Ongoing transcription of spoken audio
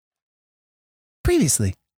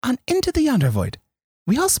Previously, on Into the Yonder Void,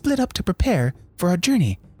 we all split up to prepare for our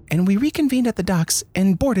journey, and we reconvened at the docks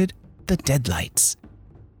and boarded the Deadlights.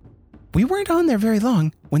 We weren't on there very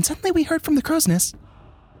long when suddenly we heard from the crow's nest,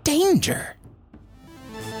 danger.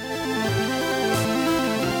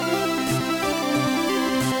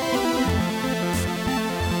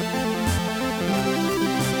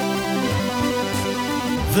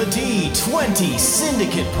 The D20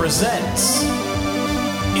 Syndicate presents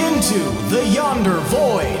Into the Yonder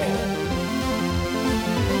Void.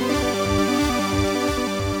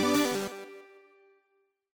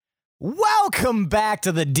 Welcome back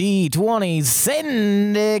to the D20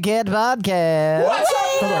 Syndicate podcast. What's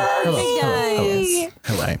up?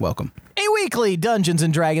 Hello. Welcome. A weekly Dungeons &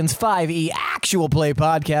 Dragons 5e actual play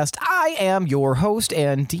podcast. I am your host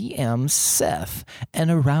and DM, Seth. And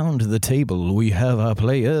around the table, we have our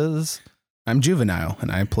players. I'm Juvenile, and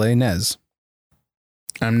I play Nez.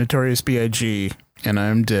 I'm Notorious B.I.G., and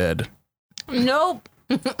I'm dead. Nope.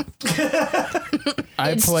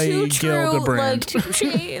 I play Gil the Brand.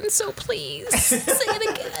 Touche, so please say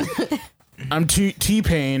it again. I'm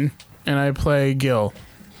T-Pain, and I play Gil.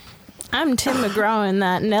 I'm Tim McGraw in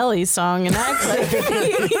that Nelly song, and I play.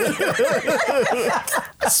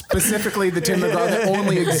 Specifically the Tim McGraw that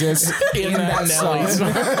only exists in that song.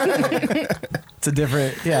 It's a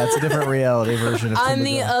different reality version of Tim I'm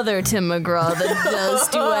the McGraw. other Tim McGraw that does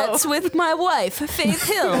duets with my wife, Faith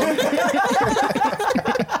Hill.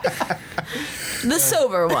 The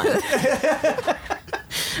sober one.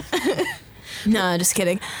 No, just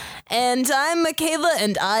kidding. And I'm Michaela,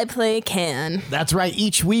 and I play Can. That's right.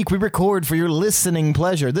 Each week we record for your listening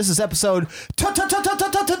pleasure. This is episode 10.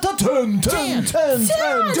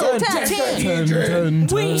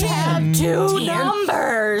 We have two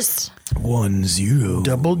numbers. 10.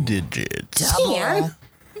 Double digits. Double.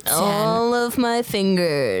 All of my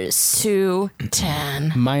fingers. 2,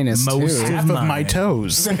 10. Minus Most two. Half of my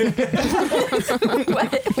toes.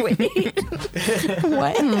 What? Wait.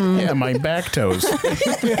 What? Yeah, my back toes. Wouldn't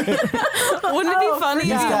it be funny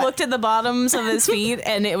if you looked at the bottoms of his feet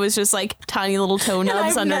and it was just like tiny little toe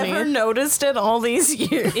nubs underneath? Never noticed it all these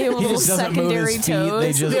years. It was little secondary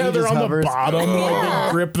toes. Yeah, they're on the bottom, like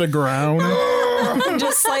they grip the ground.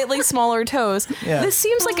 Just slightly smaller toes. Yeah. This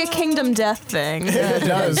seems like a Kingdom Death thing. It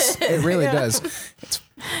does. It really does.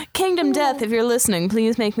 Kingdom Death, if you're listening,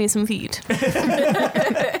 please make me some feet.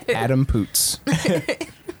 Adam Poots.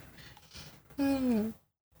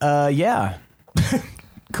 Yeah.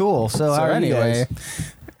 Cool. So how are you anyway,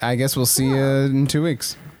 guys? I guess we'll see you in 2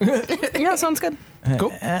 weeks. Yeah, sounds good.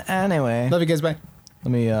 Cool. Anyway, Love you guys. Bye.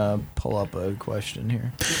 let me pull up a question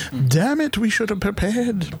here. Damn it, we should have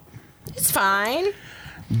prepared. It's fine.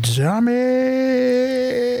 Damn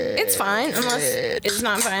it. It's fine, unless it's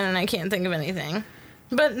not fine and I can't think of anything.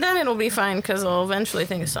 But then it'll be fine because I'll eventually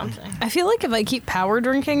think of something. I feel like if I keep power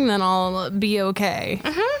drinking, then I'll be okay.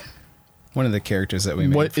 One of the characters that we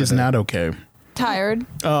made. What for is the- not okay? Tired.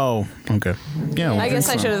 Oh, okay. Yeah, I guess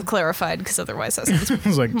I should have clarified because otherwise that sounds It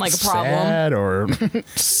was like like a problem. sad or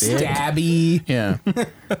Stabby? yeah.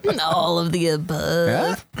 all of the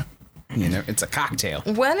above. Yeah. You know, it's a cocktail.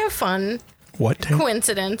 What a fun What?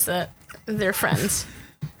 coincidence that they're friends.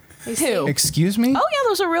 Who? Excuse me? Oh, yeah,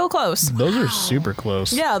 those are real close. Those are super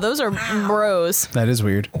close. Yeah, those are bros. That is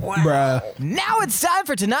weird. Bruh. Now it's time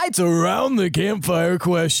for tonight's Around the Campfire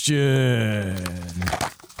question.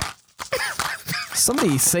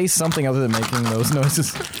 Somebody say something other than making those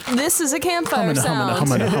noises. This is a campfire sound.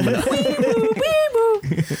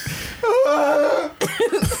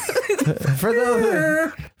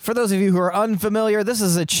 For those of you who are unfamiliar, this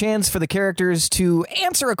is a chance for the characters to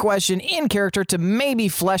answer a question in character to maybe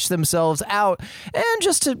flesh themselves out and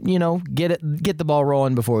just to, get the ball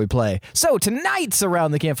rolling before we play. So tonight's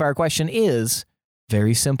Around the Campfire question is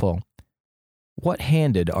very simple.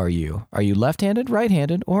 What-handed are you? Are you left-handed,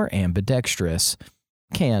 right-handed, or ambidextrous?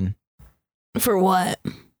 Can. For what?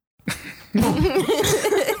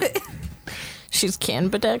 She's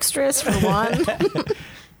canbidextrous for one.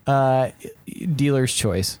 Dealer's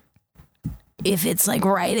choice. If it's like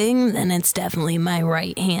writing, then it's definitely my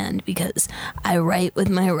right hand because I write with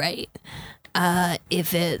my right.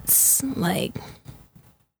 If it's like,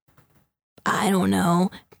 I don't know,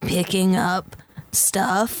 picking up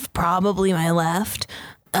stuff, probably my left.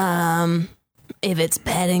 If it's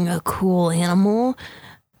petting a cool animal,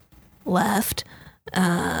 left.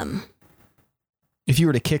 If you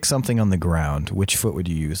were to kick something on the ground, which foot would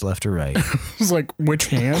you use, left or right? It's like, which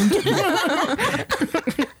hand?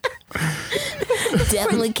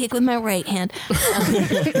 Definitely kick with my right hand.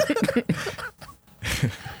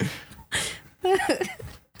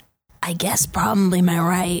 I I guess probably my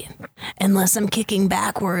right. Unless I'm kicking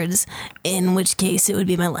backwards, in which case it would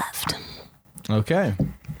be my left. Okay.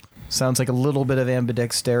 Sounds like a little bit of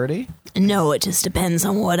ambidexterity. No, it just depends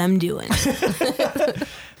on what I'm doing.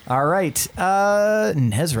 All right.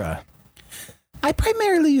 Nezra. I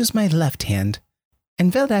primarily use my left hand,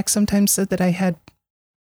 and Veldak sometimes said that I had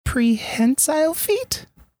prehensile feet.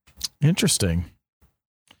 Interesting.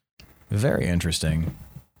 Very interesting.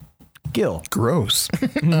 Gil. Gross.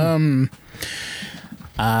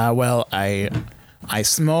 Well, I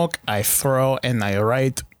smoke, I throw, and I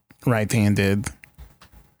write right-handed.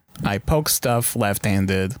 I poke stuff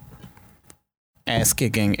left-handed. Ass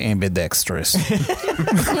kicking ambidextrous.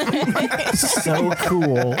 So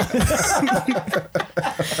cool.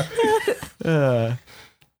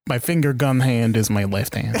 My finger gun hand is my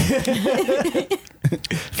left hand.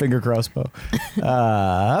 Finger crossbow.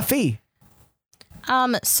 Fee.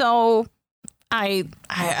 So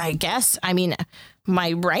I guess, I mean,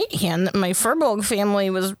 my right hand, my Furbolg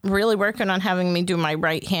family was really working on having me do my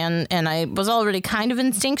right hand, and I was already kind of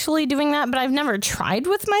instinctually doing that, but I've never tried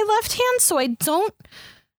with my left hand, so I don't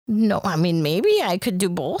know. I mean, maybe I could do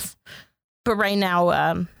both, but right now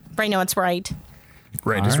it's right.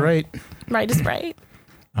 Right is right. Right is right.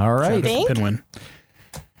 All right. Think? Pinwin.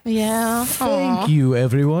 Yeah. Thank you,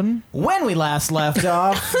 everyone. When we last left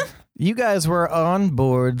off, you guys were on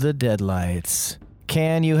board the Deadlights.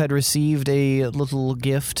 Can, you had received a little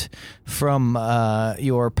gift from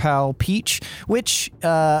your pal Peach, which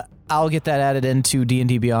I'll get that added into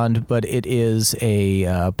D&D Beyond, but it is a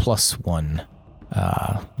 +1,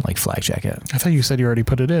 like flag jacket. I thought you said you already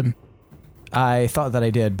put it in. I thought that I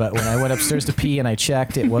did, but when I went upstairs to pee and I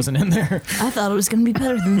checked, it wasn't in there. I thought it was going to be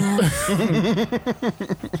better than that.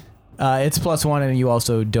 It's +1, and you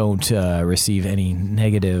also don't receive any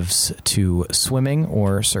negatives to swimming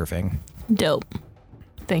or surfing. Dope.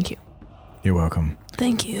 Thank you. You're welcome.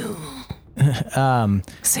 Thank you.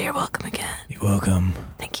 Say you're welcome again. You're welcome.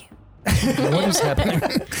 Thank you. What is happening?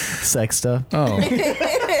 Sex stuff. Oh.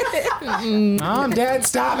 Mom, Dad,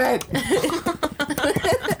 stop it!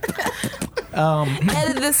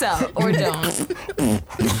 Edit this out or don't.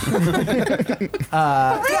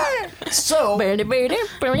 So,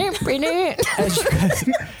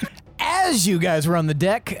 as you guys were on the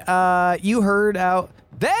deck, you heard out,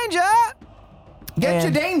 danger! Get your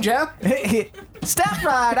And- danger! Step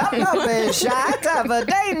right up, don't be shy, type of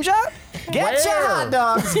danger. Get your hot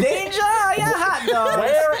dogs, danger, your hot dogs.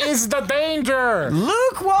 Where is the danger?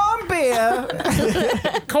 Lukewarm beer,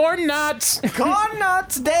 Corn nuts. corn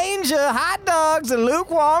nuts, danger, hot dogs, and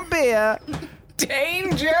lukewarm beer.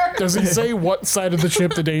 Danger! Does it say what side of the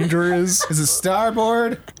ship the danger is? Is it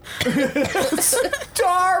starboard?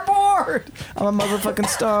 Starboard! I'm a motherfucking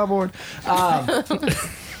starboard.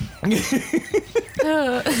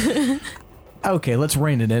 Okay, let's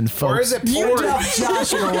rein it in, folks. Or is it You port? enough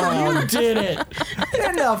joshing around. Did it?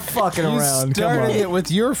 Enough fucking around. Come Started on. it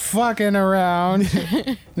with your fucking around.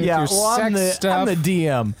 With Yeah, your well, I'm sex the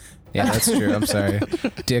DM. Yeah, that's true. I'm sorry.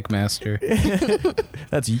 Dick Master.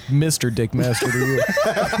 That's Mr. Dick Master to you.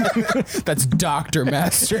 That's Dr.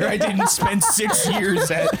 Master. I didn't spend 6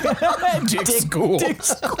 years at Dick School.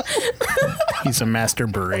 He's a master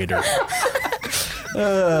berater.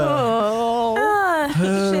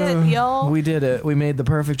 Shit, y'all. We did it. We made the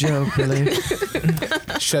perfect joke, Billy.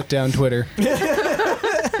 Shut down Twitter.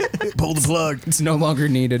 Pull the plug. It's no longer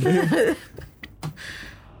needed.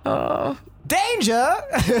 Danger!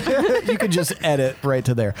 You can just edit right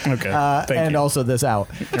to there. Okay, thank and you. also this out.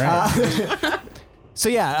 Right. So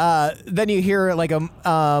yeah, then you hear like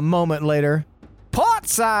a moment later, port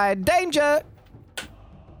side, danger!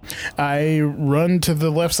 I run to the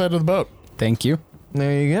left side of the boat. Thank you.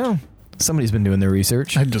 There you go. Somebody's been doing their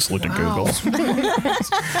research. I just looked at Google.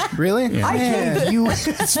 Really? I gave you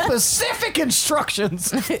specific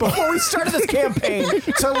instructions before we started this campaign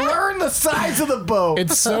to learn the size of the boat.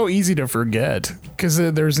 It's so easy to forget because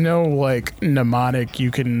there's no like mnemonic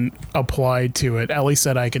you can apply to it. At least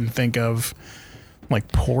that I can think of, like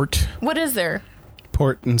port. What is there?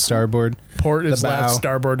 Port and starboard. Port is The bow. left,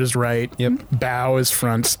 starboard is right. Yep. Bow is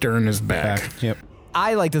front, stern is back. Yep.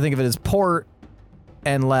 I like to think of it as port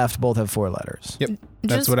and left both have 4 letters. Yep.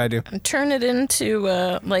 That's Just what I do. Turn it into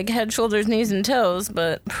like head, shoulders, knees, and toes,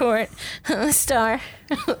 but port, star,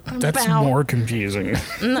 That's bow. more confusing.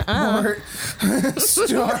 Port.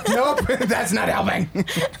 Star. Nope. That's not helping.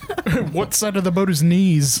 What side of the boat is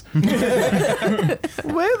knees? Where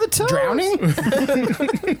are the toes? Drowning?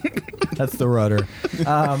 That's the rudder.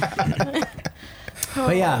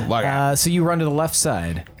 But yeah, so you run to the left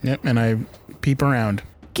side. Yep, and I peep around.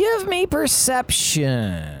 Give me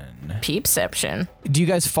perception. Peepception. Do you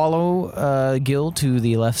guys follow Gil to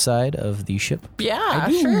the left side of the ship? Yeah,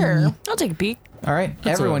 sure. I'll take a peek. All right,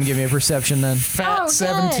 everyone give me a perception then. Fat Okay.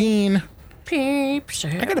 17.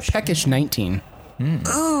 Peepception. I got a peckish 19.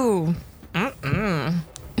 Ooh. I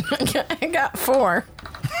got 4.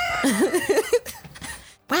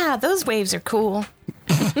 Wow, those waves are cool.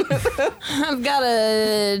 I've got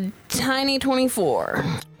a tiny 24.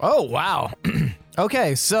 Oh, wow.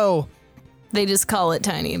 Okay, so They just call it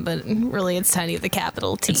tiny, but really it's tiny with a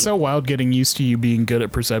capital T. It's so wild getting used to you being good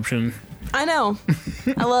at perception. I know.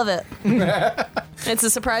 I love it. It's a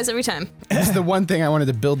surprise every time. It's the one thing I wanted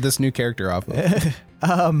to build this new character off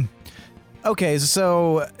of. okay,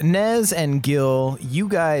 so Nez and Gil, you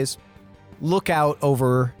guys look out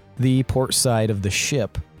over the port side of the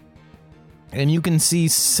ship, and you can see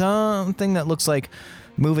something that looks like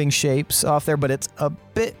moving shapes off there, but it's a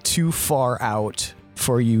bit too far out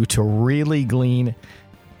for you to really glean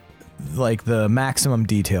like the maximum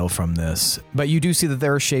detail from this. But you do see that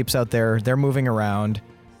there are shapes out there. They're moving around,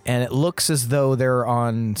 and it looks as though they're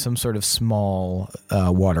on some sort of small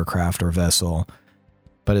watercraft or vessel.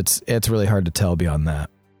 But it's really hard to tell beyond that.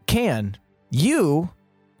 Can you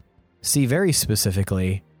see very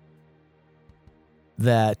specifically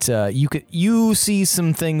that you see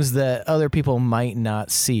some things that other people might not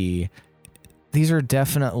see? These are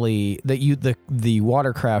definitely the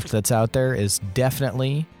watercraft that's out there is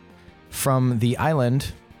definitely from the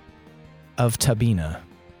island of Tabina.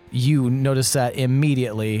 You notice that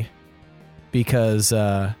immediately because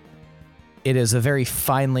it is a very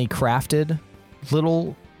finely crafted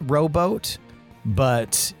little rowboat,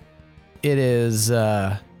 but it is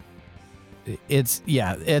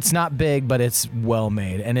it's not big, but it's well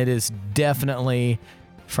made, and it is definitely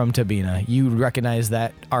from Tabina. You recognize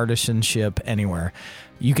that artisanship anywhere.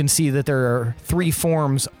 You can see that there are 3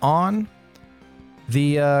 forms on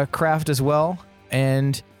the craft as well,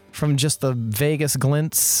 and from just the vaguest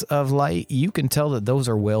glints of light, you can tell that those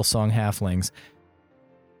are Whalesong halflings.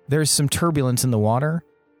 There's some turbulence in the water,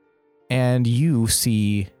 and you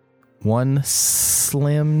see one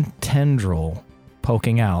slim tendril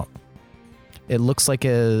poking out. It looks like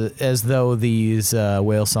as though these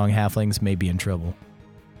Whalesong halflings may be in trouble.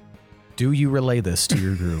 Do you relay this to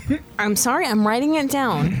your group? I'm sorry, I'm writing it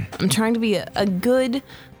down. I'm trying to be a good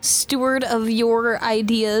steward of your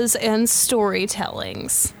ideas and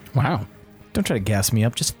storytellings. Wow. Don't try to gas me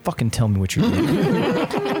up. Just fucking tell me what you're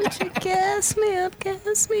doing. Gas me up,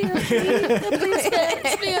 please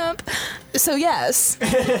gas me up. So yes.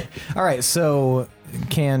 All right, so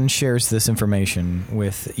Can shares this information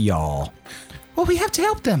with y'all. Well, we have to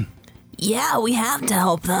help them. Yeah, we have to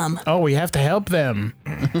help them. Oh, we have to help them.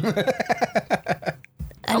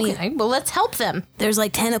 I mean, Okay, well, let's help them. there's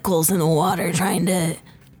like tentacles in the water trying to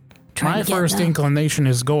My get first them. inclination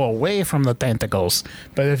is go away from the tentacles.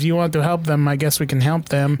 But if you want to help them, I guess we can help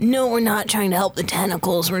them. No, we're not trying to help the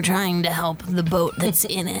tentacles. We're trying to help the boat that's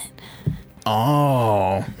in it.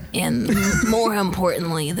 Oh. And more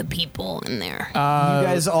importantly, the people in there. You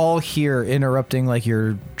guys all hear, interrupting like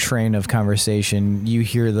your train of conversation, you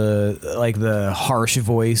hear the harsh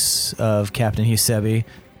voice of Captain Hisebi.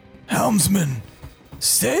 Helmsman,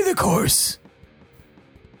 stay the course.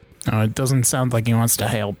 Oh, it doesn't sound like he wants to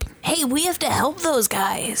help. Hey, we have to help those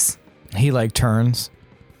guys. He turns.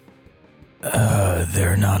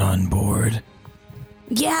 They're not on board.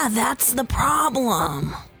 Yeah, that's the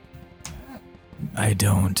problem. I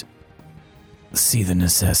don't see the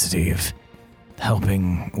necessity of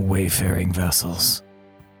helping wayfaring vessels.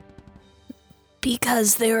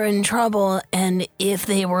 Because they're in trouble, and if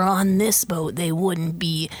they were on this boat, they wouldn't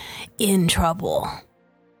be in trouble.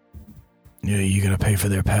 Yeah, you gonna pay for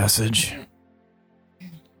their passage?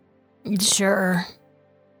 Sure.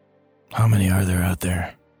 How many are there out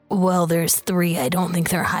there? Well, there's 3. I don't think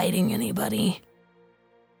they're hiding anybody.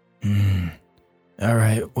 All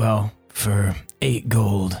right, well, for 8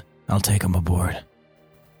 gold, I'll take them aboard.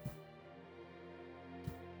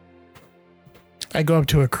 I go up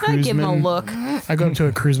to a I give him a cruiseman. look. I go up to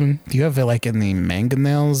a cruiseman. Do you have any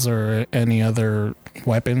mangonels or any other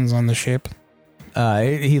weapons on the ship?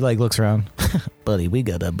 He looks around. Buddy, we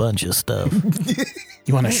got a bunch of stuff.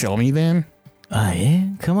 You want to show me then? Yeah,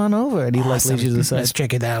 come on over. And he leads you to the side. Let's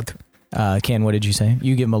check it out. Ken, what did you say?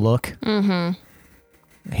 You give him a look? Mm-hmm.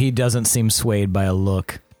 He doesn't seem swayed by a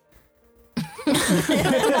look.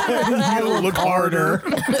 Look harder.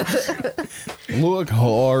 Look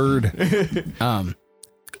hard.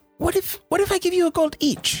 What if I give you a gold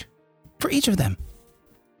each for each of them?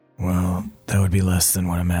 Well, that would be less than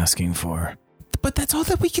what I'm asking for. But that's all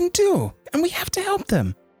that we can do, and we have to help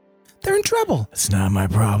them. They're in trouble. It's not my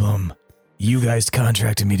problem. You guys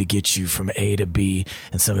contracted me to get you from A to B,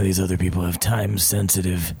 and some of these other people have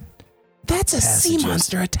time-sensitive That's a sea passages.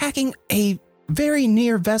 monster attacking a very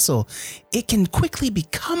near vessel. It can quickly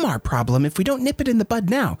become our problem if we don't nip it in the bud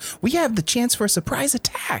now. We have the chance for a surprise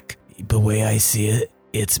attack. The way I see it,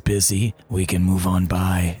 it's busy. We can move on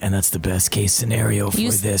by, and that's the best case scenario for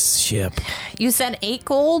this ship. You said 8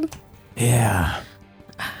 gold? Yeah.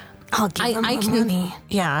 I'll give him I my can. money.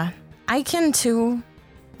 Yeah, I can too.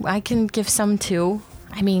 I can give some too.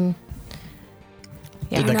 I mean,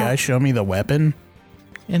 yeah. Did the guy show me the weapon?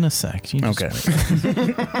 In a sec. You just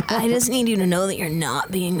Okay. I just need you to know that you're not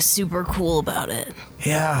being super cool about it.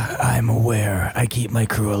 Yeah, I'm aware. I keep my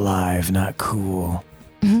crew alive, not cool.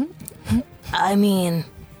 I mean,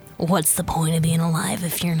 what's the point of being alive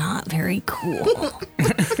if you're not very cool?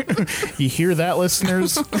 You hear that,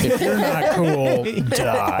 listeners? If you're not cool,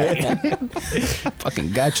 die.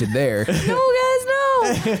 Fucking got you there. No, guys, no.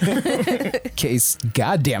 Case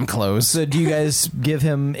goddamn close. So do you guys give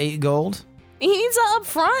him 8 gold? He needs it up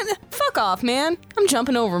front. Fuck off, man. I'm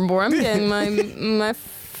jumping overboard. I'm getting my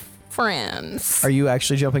friends. Are you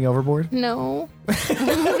actually jumping overboard? No.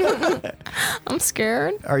 I'm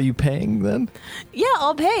scared. Are you paying then? Yeah,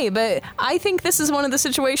 I'll pay, but I think this is one of the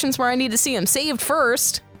situations where I need to see him saved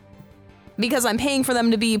first. Because I'm paying for them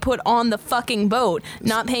to be put on the fucking boat,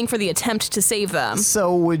 not paying for the attempt to save them.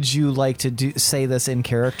 So would you like to say this in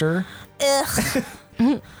character? Ugh.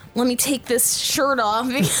 Let me take this shirt off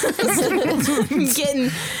because I'm getting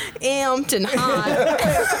amped and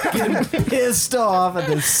hot. Pissed off at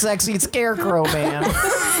the sexy scarecrow man.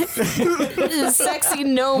 Sexy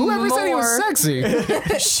no Whoever more. said he was sexy?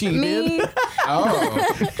 She Me. did. Oh.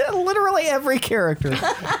 Literally every character.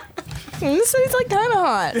 This is like kind of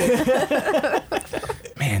hot.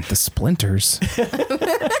 Man, the splinters.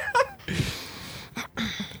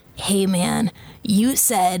 Hey man, you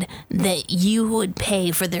said that you would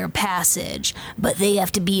pay for their passage, but they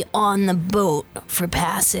have to be on the boat for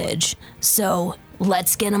passage. So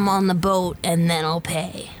let's get them on the boat and then I'll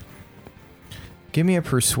pay. Give me a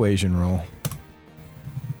persuasion roll.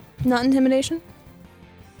 Not intimidation?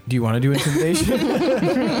 Do you want to do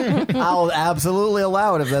intimidation? I'll absolutely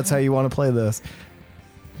allow it if that's how you want to play this.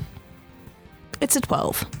 It's a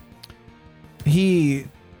 12. You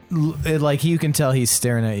can tell he's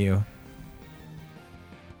staring at you.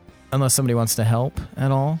 Unless somebody wants to help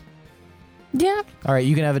at all. Yeah. All right,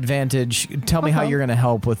 you can have advantage. Tell me how you're going to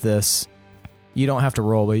help with this. You don't have to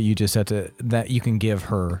roll, but you just have to. That you can give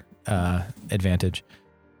her advantage.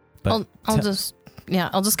 But I'll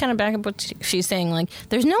just kind of back up what she's saying. Like,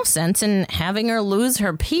 there's no sense in having her lose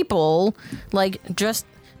her people. Like, just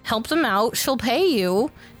help them out. She'll pay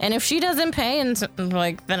you. And if she doesn't pay,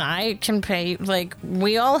 then I can pay. Like,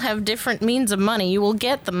 we all have different means of money. You will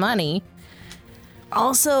get the money.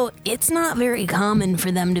 Also, it's not very common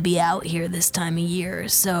for them to be out here this time of year,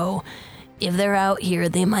 so if they're out here,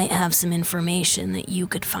 they might have some information that you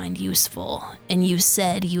could find useful. And you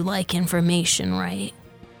said you like information, right?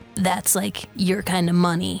 That's like your kind of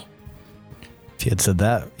money. if you had said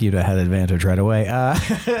that, you'd have had advantage right away.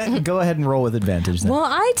 Go ahead and roll with advantage then. Well,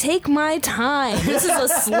 I take my time. This is a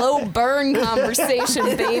slow burn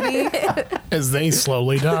conversation, baby. As they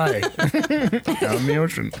slowly die out in the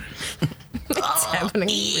ocean. It's happening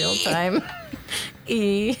in real time.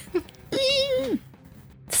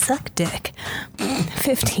 Suck dick.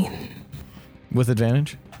 15. With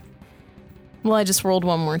advantage? Well, I just rolled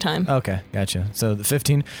one more time. Okay, gotcha. So the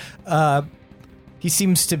 15. He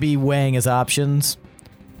seems to be weighing his options.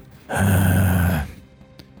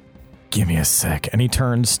 Give me a sec. And he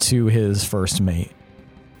turns to his first mate.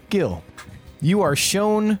 Gil, you are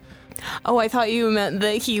shown... Oh, I thought you meant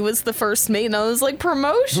that he was the first mate, and I was like,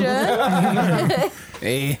 promotion.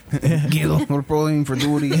 Hey, Gil, we're pulling for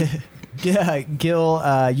duty. Yeah,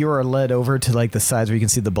 Gil, you are led over to like the sides where you can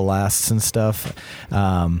see the ballasts and stuff.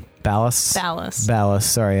 Ballasts?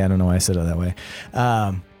 Ballast. Sorry, I don't know why I said it that way.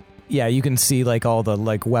 Yeah, you can see like all the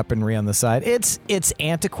like weaponry on the side. It's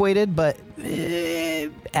antiquated, but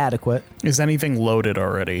adequate. Is anything loaded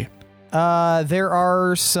already? There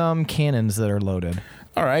are some cannons that are loaded.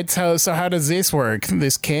 All right, so how does this work?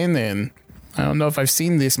 This cannon? I don't know if I've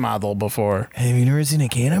seen this model before. Have you never seen a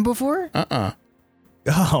cannon before? Uh-uh.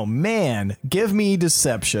 Oh, man. Give me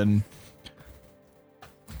deception.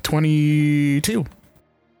 22.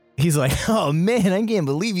 He's like, oh, man, I can't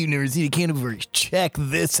believe you've never seen a cannon before. Check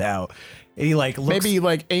this out. And he like looks... Maybe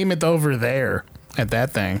like aim it over there at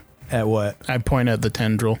that thing. At what? I point at the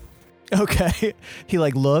tendril. Okay. He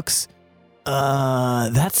like looks...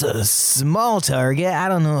 that's a small target. I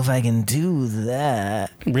don't know if I can do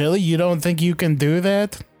that. Really? You don't think you can do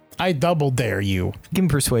that? I double dare you. Give him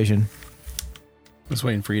persuasion. was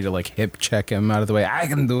waiting for you to like hip check him out of the way. I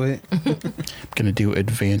can do it. I'm gonna do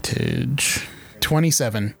advantage.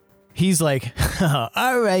 27. He's like,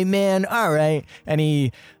 all right, man, all right. And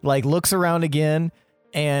he like looks around again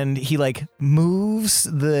and he like moves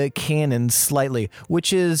the cannon slightly,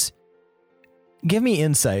 which is, give me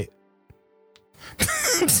insight.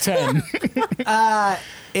 10.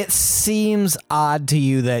 It seems odd to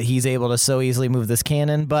you that he's able to so easily move this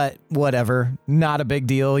cannon, but whatever. Not a big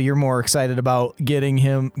deal. You're more excited about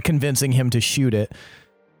convincing him to shoot it.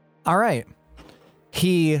 All right.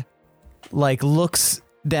 He like looks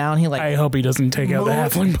down. He like I hope he doesn't take out the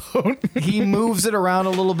halfling boat. he moves it around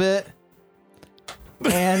a little bit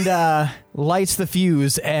and lights the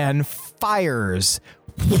fuse and fires.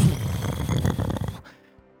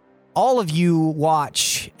 All of you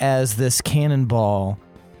watch as this cannonball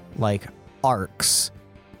like arcs.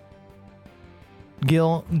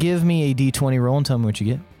 Gil, give me a D20 roll and tell me what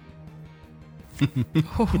you get.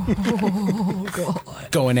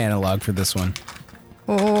 Going analog for this one.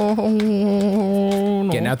 Oh, no.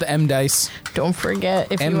 Getting out the M dice. Don't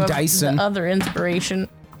forget if M. you have Dyson. the other inspiration.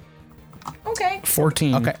 Okay.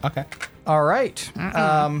 14. Okay. All right.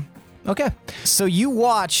 Okay. So you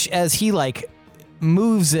watch as he like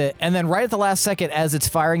moves it, and then right at the last second as it's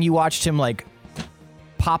firing, you watched him like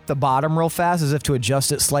pop the bottom real fast as if to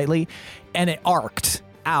adjust it slightly, and it arced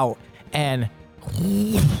out, and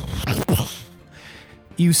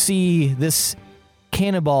you see this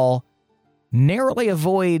cannonball narrowly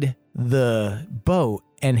avoid the boat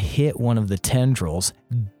and hit one of the tendrils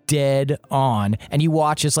dead on, and you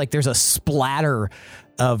watch as like there's a splatter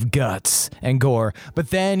of guts and gore,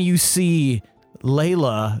 but then you see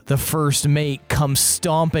Layla, the first mate, come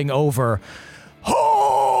stomping over.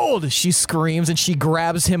 Hold! She screams and she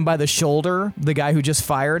grabs him by the shoulder, the guy who just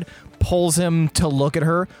fired, pulls him to look at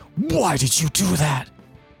her. Why did you do that?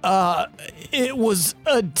 It was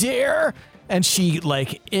a dare. And she,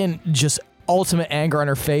 like, in just ultimate anger on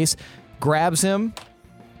her face, grabs him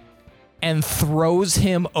and throws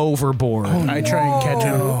him overboard. I try and catch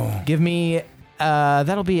him. Give me,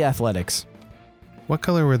 that'll be athletics. What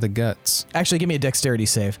color were the guts? Actually, give me a dexterity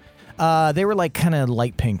save. They were like kind of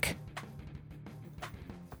light pink.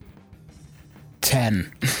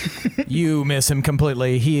 10. You miss him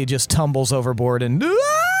completely. He just tumbles overboard and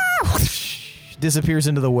disappears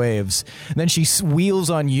into the waves. And then she wheels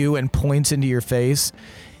on you and points into your face.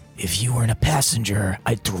 If you weren't a passenger,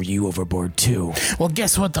 I'd throw you overboard too. Well,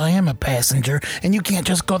 guess what? I am a passenger, and you can't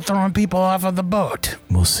just go throwing people off of the boat.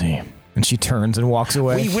 We'll see. And she turns and walks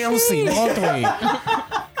away. We will see, won't we?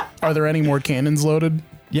 Are there any more cannons loaded?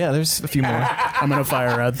 Yeah, there's a few more. I'm going to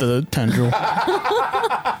fire at the tendril.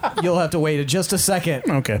 You'll have to wait just a second.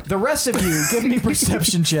 Okay. The rest of you, give me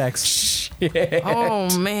perception checks.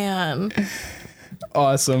 Oh, man.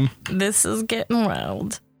 Awesome. This is getting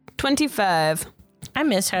wild. 25. I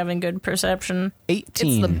miss having good perception. 18.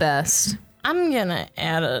 It's the best. I'm going to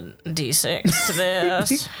add a d6 to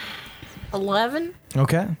this. 11?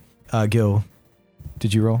 Okay. Gil,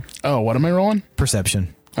 did you roll? Oh, what am I rolling?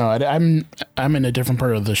 Perception. Oh, I'm in a different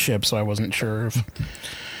part of the ship, so I wasn't sure if...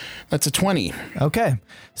 That's a 20. Okay.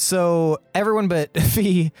 So everyone but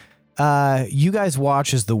Fee, you guys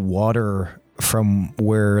watch as the water from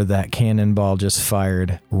where that cannonball just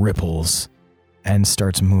fired ripples and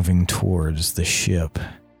starts moving towards the ship.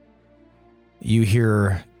 You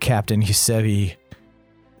hear Captain Yusebi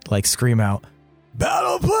like scream out,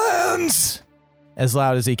 "Battle plans!" as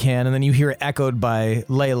loud as he can, and then you hear it echoed by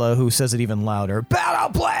Layla, who says it even louder, "Battle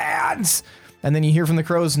plans!" And then you hear from the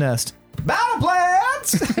crow's nest, "Battle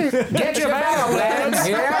plans!" Get your battle plans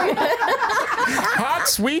here. Hot,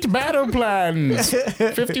 sweet battle plans.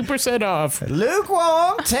 50% off.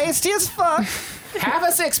 Lukewarm, tasty as fuck. Have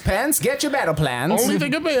a sixpence. Get your battle plans. Only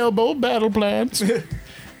thing available, battle plans.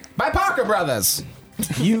 By Parker Brothers.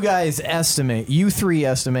 You guys estimate, you three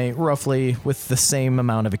estimate roughly with the same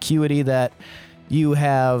amount of acuity that you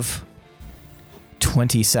have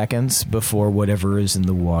 20 seconds before whatever is in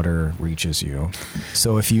the water reaches you.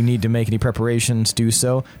 So if you need to make any preparations, do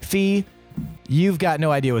so. Fee, you've got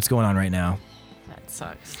no idea what's going on right now. That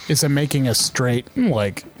sucks. Is it making a straight,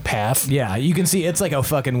 like, path? Yeah, you can see it's like a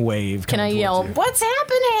fucking wave. Can I coming yell, towards you. what's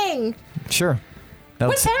happening? Sure.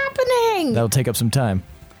 What's happening? That'll take up some time.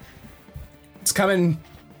 It's coming.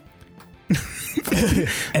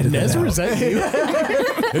 And Ezra, is that you?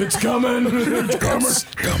 it's coming. It's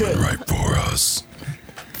coming right for us.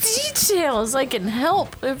 Details. I can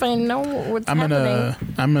help if I know what's happening.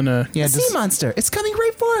 Yeah, Sea just, monster. It's coming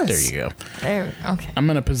right for us. there you go. There, okay. I'm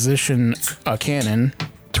going to position a cannon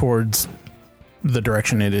towards the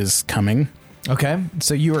direction it is coming. Okay,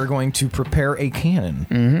 so you are going to prepare a cannon.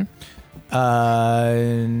 Mm-hmm.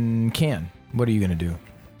 Can, what are you going to do?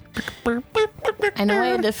 I know I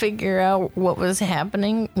had to figure out what was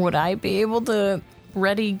happening. Would I be able to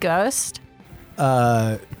ready gust?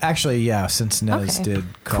 Actually, yeah, since Nez Okay,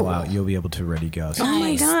 did call out, you'll be able to ready gust. Oh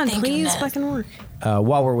my Nice. god, Thank please goodness. fucking work.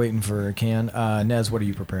 While we're waiting for Can, Nez, what are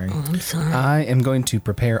you preparing? I'm sorry. I am going to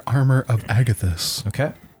prepare Armor of Agathis.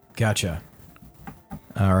 Okay, gotcha.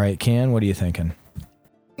 All right, Can, what are you thinking?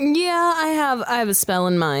 Yeah, I have a spell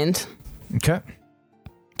in mind. Okay.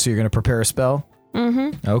 So you're going to prepare a spell?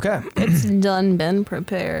 Mm-hmm. Okay. It's done been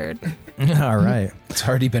prepared. All right. It's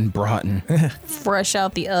already been brought in. Fresh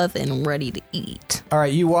out the oven, ready to eat. All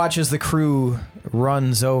right, you watch as the crew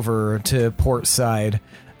runs over to port side.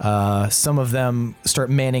 Some of them start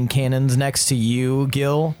manning cannons next to you,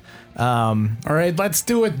 Gil. All right, let's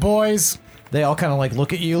do it, boys. They all kind of like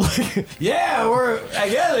look at you like, yeah, I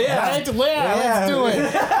guess, yeah. Right? Let's do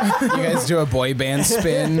it. You guys do a boy band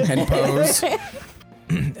spin and pose.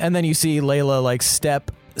 And then you see Layla like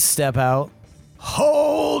step out.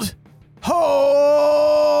 Hold!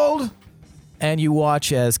 And you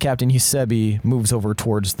watch as Captain Yusebi moves over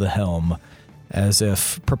towards the helm as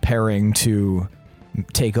if preparing to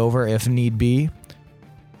take over if need be.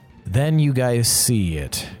 Then you guys see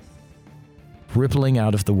it. Rippling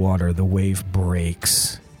out of the water, the wave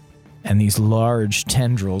breaks, and these large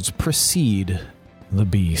tendrils precede the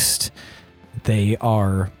beast. They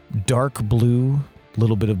are dark blue, a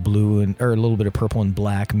little bit of blue or a little bit of purple and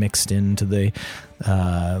black mixed into the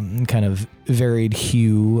kind of varied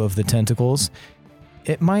hue of the tentacles.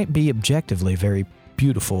 It might be objectively very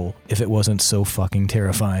beautiful if it wasn't so fucking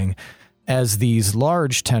terrifying. As these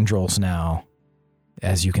large tendrils now,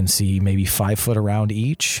 as you can see, maybe 5 foot around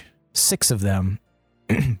each, 6 of them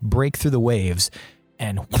break through the waves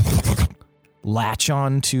and latch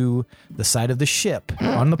onto the side of the ship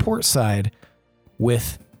on the port side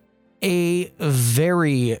with a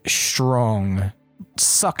very strong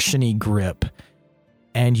suction-y grip.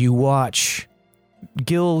 And you watch,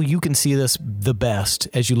 Gil, you can see this the best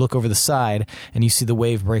as you look over the side and you see the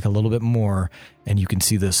wave break a little bit more and you can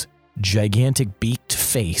see this gigantic beaked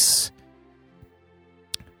face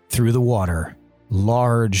through the water.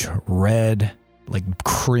 Large, red, like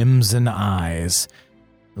crimson eyes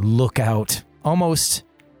look out almost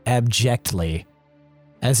abjectly,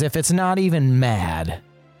 as if it's not even mad,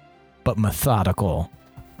 but methodical.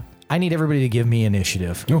 I need everybody to give me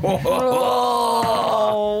initiative. Do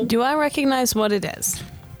I recognize what it is?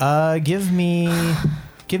 Give me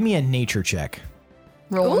a nature check.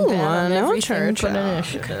 Rolling Ooh, down no everything, church. but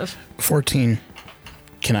initiative. 14.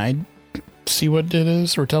 Can I see what it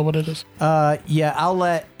is or tell what it is? Yeah, I'll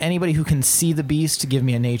let anybody who can see the beast give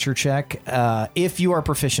me a nature check. If you are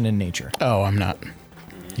proficient in nature, Oh, I'm not.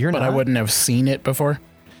 you're But not. I wouldn't have seen it before.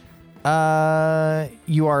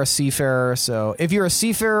 You are a seafarer, so if you're a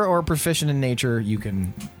seafarer or proficient in nature, you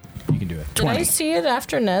can do it. Did I see it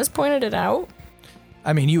after Nez pointed it out?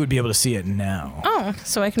 I mean, you would be able to see it now. Oh,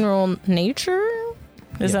 so I can roll nature?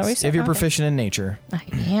 Is that what you Yes, said? if you're Okay. proficient in nature. I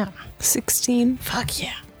am. 16. Fuck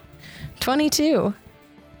yeah. 22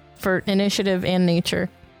 for initiative and nature,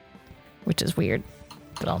 which is weird,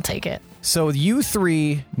 but I'll take it. So you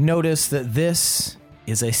three notice that this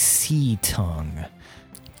is a sea tongue,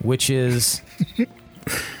 which is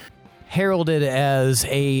heralded as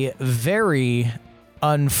a very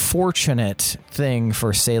unfortunate thing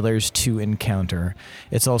for sailors to encounter.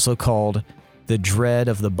 It's also called the dread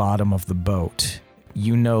of the bottom of the boat.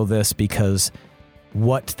 You know this because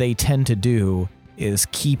what they tend to do is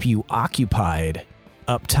keep you occupied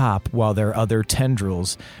up top while their other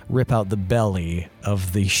tendrils rip out the belly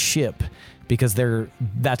of the ship, because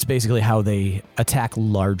that's basically how they attack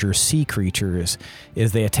larger sea creatures,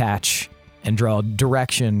 is they attach and draw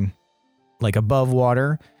direction like above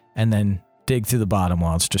water and then dig through the bottom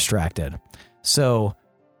while it's distracted. So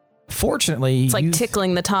fortunately, It's like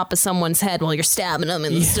tickling the top of someone's head while you're stabbing them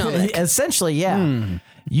in the stomach. Essentially, yeah.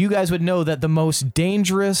 You guys would know that the most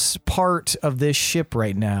dangerous part of this ship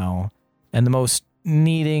right now and the most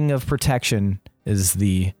needing of protection is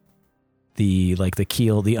the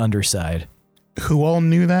keel, the underside. Who all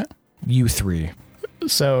knew that? You three.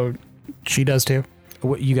 So she does too.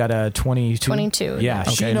 What, you got a 22? 22, Yeah, yeah.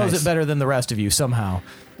 she Okay, knows nice. it better than the rest of you somehow.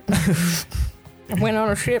 Went on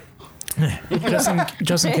a ship.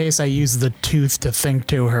 Just in case I use the tooth to think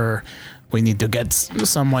to her, we need to get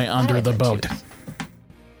some way under the boat.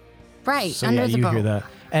 Right, So under yeah, the you boat. hear that.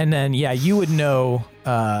 And then, yeah, you would know,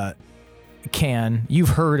 you've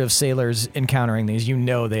heard of sailors encountering these. You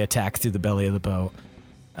know they attack through the belly of the boat.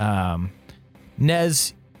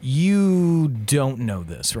 Nez, you don't know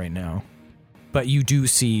this right now, but you do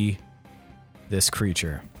see this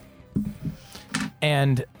creature.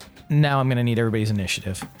 And now I'm going to need everybody's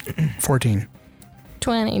initiative. 14.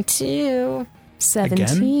 22.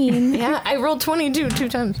 17. Yeah, I rolled 22 2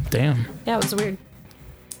 times. Damn. Yeah, it was weird.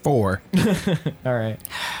 4. All right.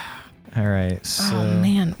 All right. So Oh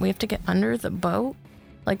man, we have to get under the boat,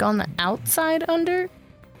 like on the outside under.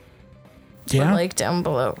 Yeah. Or like down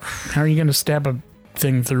below. How are you going to stab a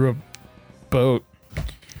thing through a boat?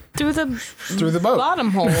 Through the Through the boat.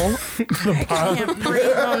 bottom hole. I can't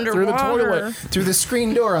breathe underwater. Through the toilet. Through the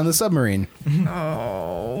screen door on the submarine.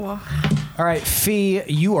 Oh. all right, Fee,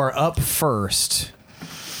 you are up first.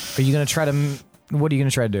 Are you going to try to what are you going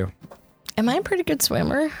to try to do? Am I a pretty good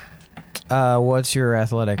swimmer? What's your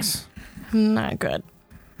athletics? Not good.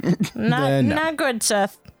 Not good,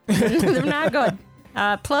 Seth. They're not good.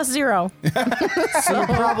 +0. So you're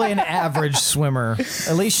probably an average swimmer.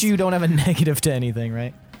 At least you don't have a negative to anything,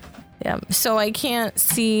 right? Yeah. So I can't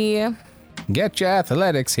see. Get your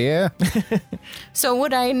athletics here. So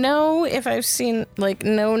would I know if I've seen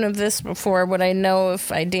known of this before? Would I know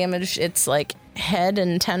if I damaged its head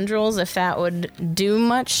and tendrils, if that would do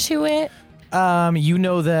much to it? You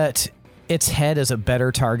know that its head is a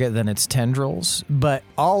better target than its tendrils, but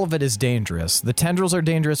all of it is dangerous. The tendrils are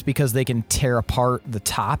dangerous because they can tear apart the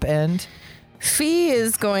top end. Fee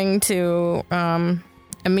is going to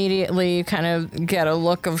immediately kind of get a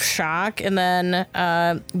look of shock, and then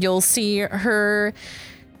you'll see her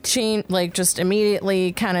change, just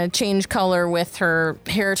immediately kind of change color with her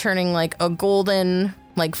hair turning a golden,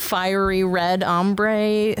 fiery red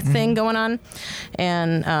ombre thing going on,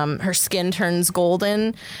 and her skin turns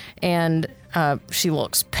golden, and she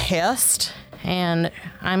looks pissed, and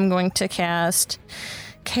I'm going to cast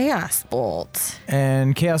Chaos Bolt.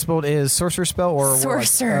 And Chaos Bolt is sorcerer spell or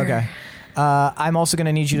Sorcerer. Okay. I'm also going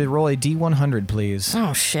to need you to roll a D100, please.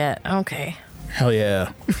 Oh shit. Okay. Hell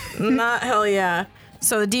yeah. Not hell yeah.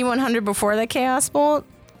 So the D100 before the Chaos Bolt?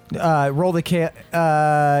 Roll the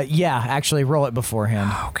yeah, actually roll it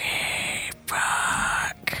beforehand. Okay,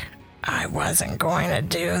 fuck. I wasn't going to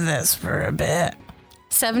do this for a bit.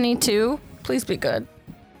 72. Please be good.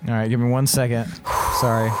 All right, give me 1 second.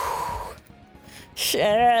 Sorry.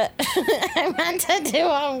 Shit. I meant to do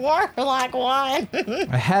a Warlock one.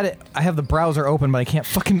 I have the browser open, but I can't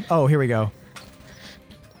fucking... Oh, here we go.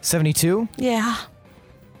 72? Yeah.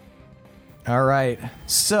 All right.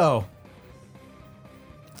 So...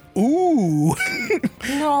 Ooh.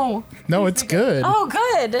 No. No, it's good. Oh,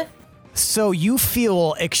 good. So you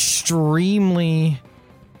feel extremely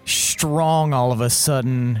strong all of a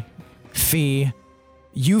sudden, Fee.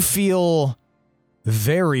 You feel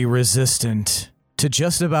very resistant to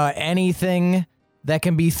just about anything that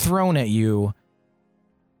can be thrown at you.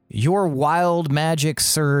 Your wild magic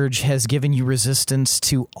surge has given you resistance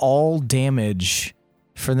to all damage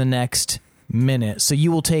for the next minute. So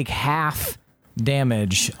you will take half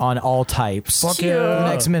damage on all types Fuck for yeah. the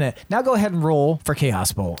next minute. Now go ahead and roll for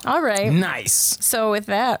Chaos Bolt. All right. Nice. So with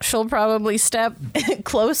that, she'll probably step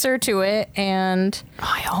closer to it and...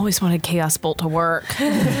 I always wanted Chaos Bolt to work.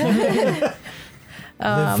 Live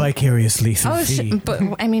vicariously through Fee. but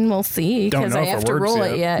I mean, we'll see Don't because know I if have it to works roll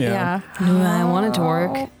yet. it yet. Yeah. Yeah. I want it to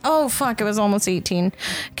work. Oh fuck! It was almost 18.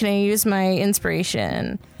 Can I use my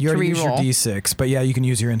inspiration You to already used your reroll? D6, but yeah, you can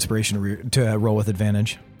use your inspiration to roll with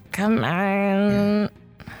advantage. Come on.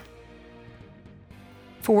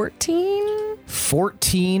 14.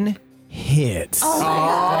 14 hits. Oh my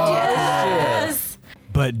god! Yes.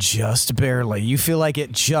 But just barely. You feel like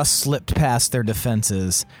it just slipped past their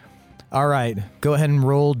defenses. All right, go ahead and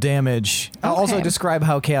roll damage. Also Okay. describe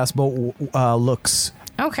how Chaos Bolt looks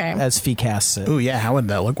Okay. as Fee casts it. Ooh, yeah. How would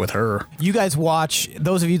that look with her? You guys watch,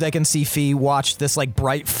 those of you that can see Fee, watch this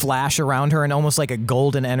bright flash around her and almost like a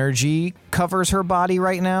golden energy covers her body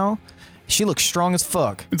right now. She looks strong as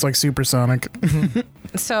fuck. It's like supersonic.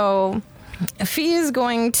 So, Fee is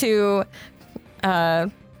going to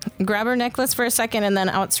grab her necklace for a second and then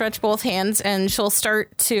outstretch both hands, and she'll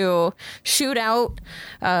start to shoot out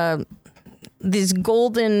these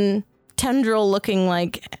golden tendril-looking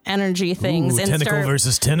energy things, Ooh, and tentacle start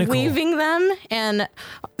versus tentacle. weaving them, and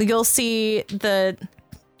you'll see the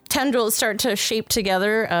tendrils start to shape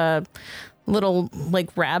together. Little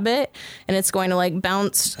rabbit, and it's going to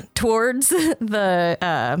bounce towards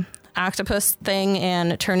the octopus thing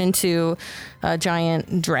and turn into a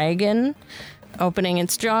giant dragon, opening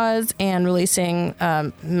its jaws and releasing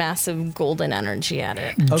massive golden energy at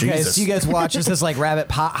it. Okay, Jesus. so you guys watch as this rabbit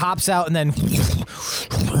hops out and then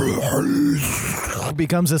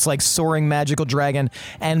becomes this soaring magical dragon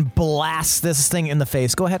and blasts this thing in the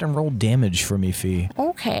face. Go ahead and roll damage for me, Fee.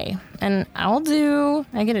 Okay, and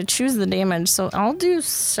I get to choose the damage, so I'll do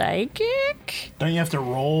psychic. Don't you have to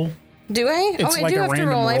roll Do I? It's I like do a have to random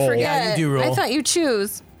roll. I roll. forget. Yeah, you do roll. I thought you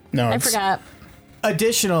choose. No, I it's, forgot.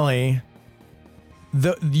 Additionally,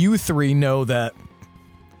 you three know that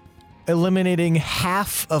eliminating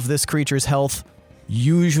half of this creature's health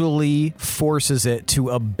usually forces it to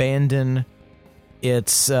abandon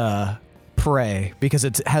its prey because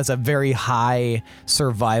it has a very high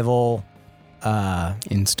survival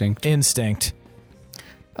instinct.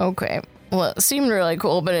 Okay. Well, it seemed really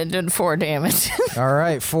cool, but it did 4 damage. All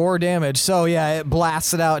right, 4 damage. So yeah, it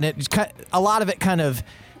blasts it out, and a lot of it kind of,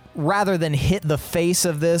 rather than hit the face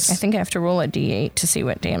of this. I think I have to roll a d8 to see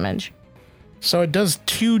what damage. so it does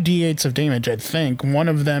 2 d8s of damage, I think. One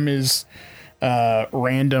of them is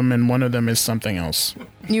random and one of them is something else.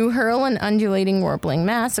 You hurl an undulating, warbling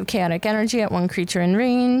mass of chaotic energy at one creature in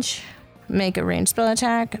range. Make a ranged spell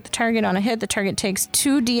attack. At the target on a hit, the target takes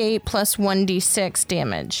 2d8 plus 1d6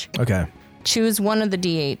 damage. Okay. Choose one of the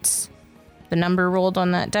d8s. The number rolled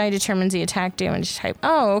on that die determines the attack damage type.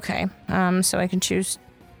 Oh, okay. So I can choose.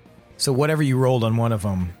 So whatever you rolled on one of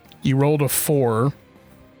them. You rolled a 4,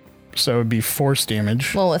 so it would be force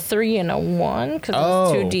damage. Well, a 3 and a 1 because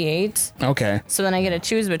Oh. it's 2 d8s. Okay. So then I get to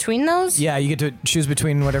choose between those? Yeah, you get to choose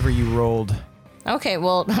between whatever you rolled. Okay,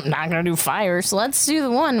 well, I'm not going to do fire, so let's do the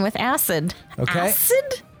one with acid. Okay.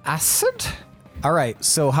 Acid? Acid? All right,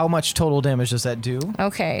 so how much total damage does that do?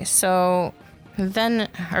 Okay, so then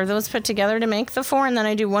are those put together to make the 4 and then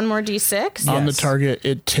I do one more d6? On the Yes. target,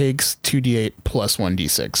 it takes 2d8 plus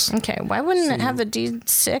 1d6. Okay, why wouldn't it have the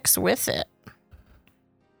d6 with it?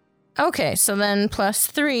 Okay, so then plus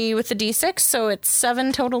 3 with the d6, so it's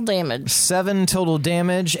 7 total damage. 7 total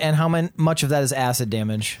damage, and how much of that is acid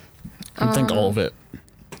damage? I think all of it.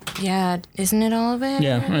 Yeah, isn't it all of it?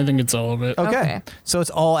 Yeah, I think it's all of it. Okay. So it's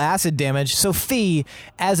all acid damage. So Fee,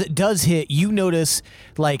 as it does hit, you notice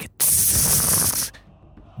like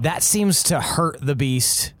that seems to hurt the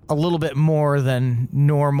beast a little bit more than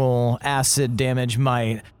normal acid damage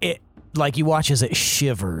might. It like you watch as it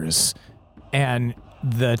shivers and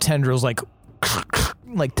the tendrils like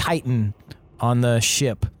tighten on the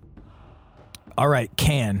ship. All right,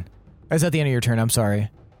 Can. Is that the end of your turn? I'm sorry.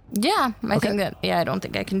 Yeah, I think that, I don't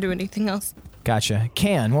think I can do anything else. Gotcha.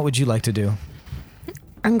 Can, what would you like to do?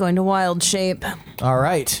 I'm going to wild shape All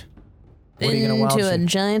right. What are you going to wild into a shape?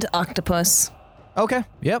 giant octopus. Okay.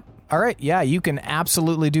 Yep. All right. Yeah, you can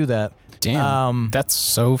absolutely do that. Damn. That's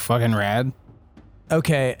so fucking rad.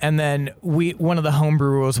 Okay, and then one of the homebrew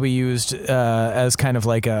rules we used as kind of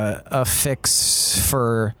like a fix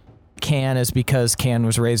for Can is because Can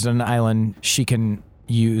was raised on an island, they can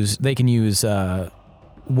use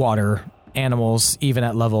water animals even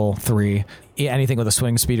at level 3. Anything with a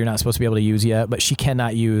swing speed you're not supposed to be able to use yet, but she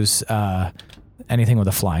cannot use anything with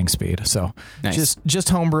a flying speed. So Nice. just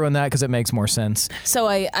homebrewing that because it makes more sense. So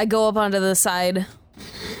I go up onto the side,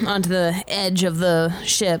 onto the edge of the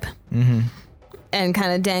ship, and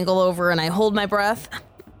kind of dangle over, and I hold my breath,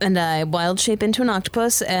 and I wild shape into an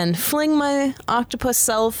octopus and fling my octopus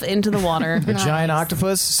self into the water. A giant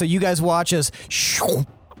octopus. So you guys watch as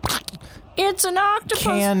It's an octopus.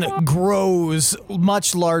 Can grows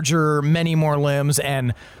much larger, many more limbs,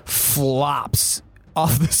 and flops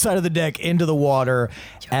off the side of the deck into the water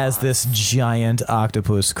as this giant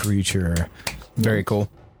octopus creature. Very cool.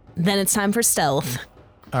 Then it's time for stealth.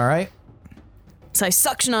 All right. So I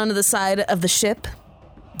suction onto the side of the ship,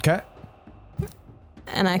 Okay.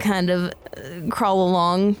 and I kind of crawl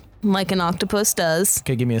along like an octopus does.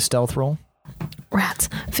 Okay, give me a stealth roll. Rats.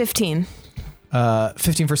 15.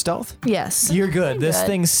 15 for stealth? Yes. You're good. This good.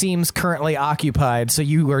 thing seems currently occupied, so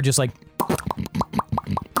you are just like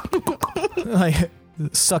like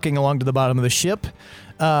sucking along to the bottom of the ship.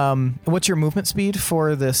 What's your movement speed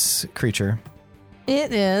for this creature?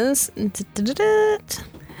 It is.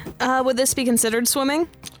 Would this be considered swimming?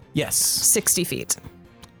 Yes. 60 feet.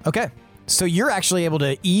 Okay. So you're actually able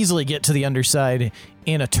to easily get to the underside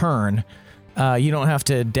in a turn. You don't have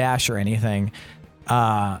to dash or anything.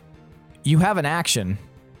 You have an action.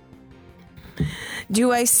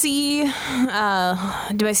 Do I see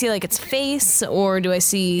like its face, or do I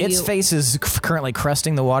see Its face is currently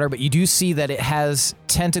cresting the water, but you do see that it has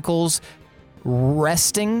tentacles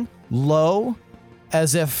resting low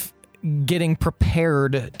as if getting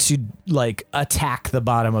prepared to like attack the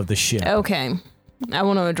bottom of the ship. Okay. I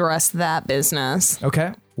want to address that business.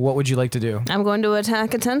 Okay. What would you like to do? I'm going to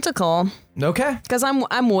attack a tentacle Okay. because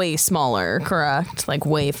I'm way smaller, correct? Like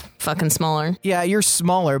way fucking smaller. Yeah, you're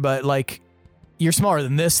smaller, but like you're smaller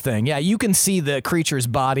than this thing. Yeah, you can see the creature's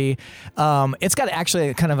body. It's got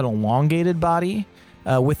actually kind of an elongated body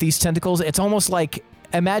with these tentacles. It's almost like,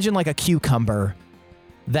 imagine like a cucumber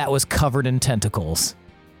that was covered in tentacles.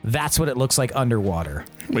 That's what it looks like underwater.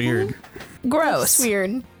 Weird. Gross.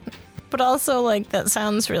 Weird. But also, like, that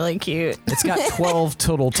sounds really cute. It's got 12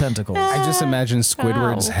 total tentacles. I just imagine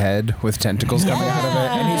Squidward's head with tentacles coming out of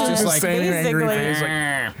it, and he's just like,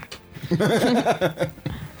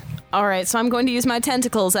 All right, so I'm going to use my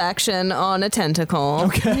tentacles action on a tentacle.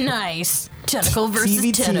 Okay. Nice. Tentacle versus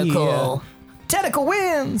TVT, tentacle. Tentacle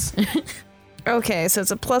wins. Okay, so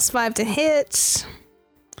it's a +5 to hit.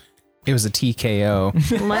 it was a TKO.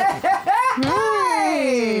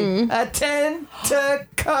 Hey, a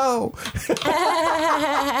tentacle.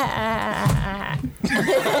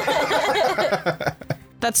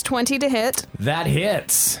 That's 20 to hit. That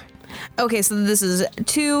hits. Okay, so this is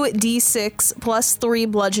 2d6 plus 3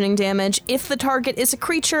 bludgeoning damage. If the target is a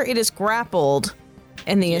creature, it is grappled.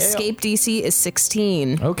 And the escape DC is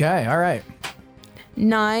 16. Okay, all right.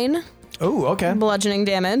 9 Oh, okay. bludgeoning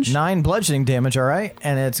damage. 9 bludgeoning damage, all right.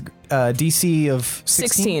 And it's DC of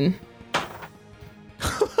 16.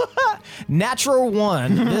 16. Natural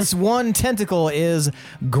 1. This one tentacle is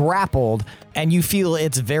grappled, and you feel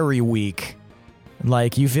it's very weak.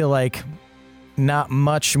 Like, you feel like not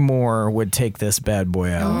much more would take this bad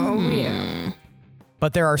boy out. Oh, yeah.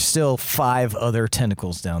 But there are still 5 other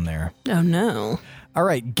tentacles down there. Oh, no. All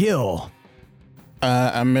right, Gil.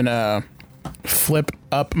 I'm gonna flip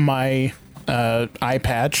up my eye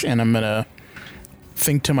patch, and I'm gonna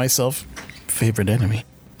think to myself, favorite enemy,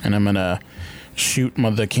 and I'm gonna shoot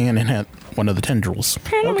the cannon at one of the tendrils.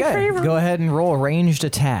 Okay, go ahead and roll a ranged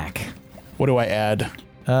attack. What do I add?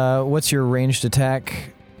 What's your ranged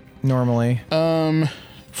attack normally?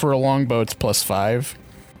 For a longbow, it's +5.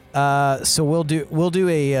 So we'll do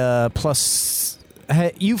a plus.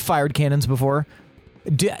 You've fired cannons before.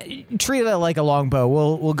 Treat it like a longbow.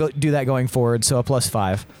 We'll go do that going forward. So a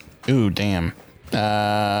 +5. Ooh, damn.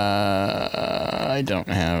 I don't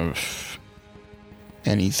have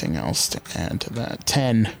anything else to add to that.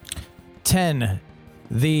 10. 10.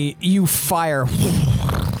 You fire,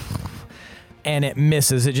 and it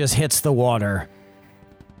misses. It just hits the water.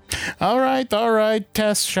 All right.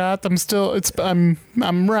 Test shot.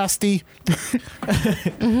 I'm rusty.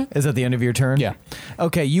 Is that the end of your turn? Yeah.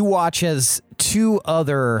 Okay, you watch as 2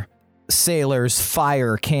 other sailors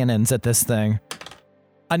fire cannons at this thing.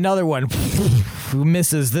 Another one who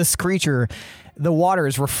misses. This creature, the water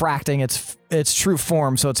is refracting its true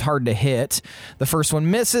form, so it's hard to hit. The first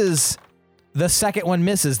one misses. The second one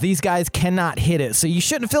misses. These guys cannot hit it, so you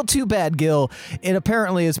shouldn't feel too bad, Gil. It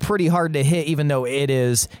apparently is pretty hard to hit, even though it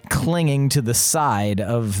is clinging to the side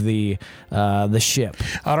of the ship.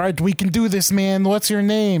 All right, we can do this, man. What's your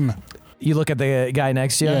name? You look at the guy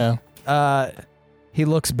next to you. Yeah. He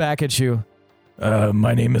looks back at you.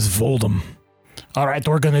 My name is Voldem. All right,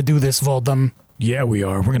 we're gonna do this, Voldem. Yeah, we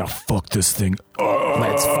are. We're gonna fuck this thing.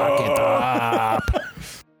 Let's fuck it up.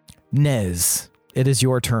 Nez, it is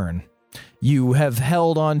your turn. You have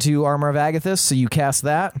held onto Armor of Agathis, so you cast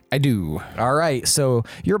that. I do. All right, so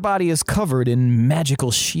your body is covered in magical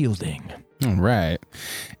shielding. All right.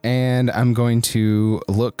 And I'm going to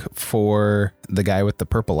look for the guy with the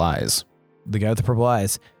purple eyes. The guy with the purple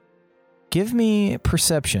eyes. Give me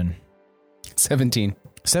perception. 17.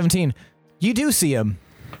 17. You do see him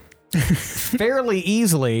fairly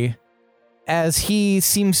easily as he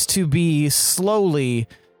seems to be slowly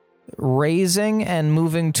raising and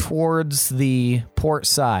moving towards the port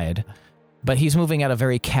side. But he's moving at a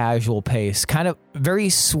very casual pace, kind of very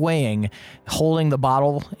swaying, holding the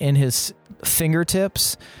bottle in his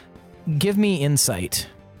fingertips. Give me insight.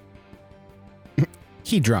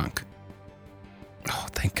 He drunk. Oh,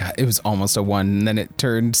 thank God. It was almost a 1, and then it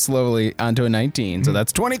turned slowly onto a 19, so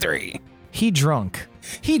that's 23. He drunk.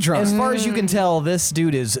 He drunk. As far as you can tell, this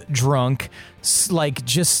dude is drunk, like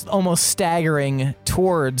just almost staggering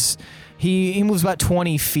towards. He moves about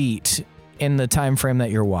 20 feet in the time frame that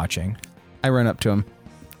you're watching. I run up to him.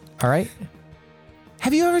 All right.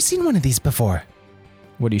 Have you ever seen one of these before?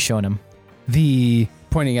 What are you showing him?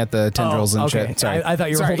 Pointing at the tendrils and okay. shit. Sorry. I thought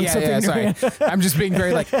you were holding something in your hand. sorry. I'm just being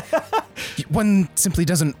very like, one simply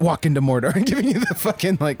doesn't walk into Mordor and giving you the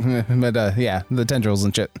fucking like, but yeah, the tendrils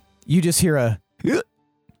and shit. You just hear a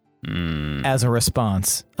as a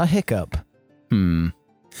response, a hiccup. And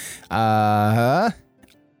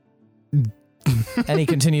he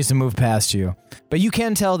continues to move past you. But you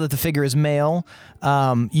can tell that the figure is male.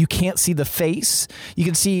 You can't see the face. You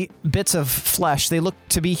can see bits of flesh. They look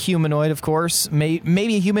to be humanoid, of course.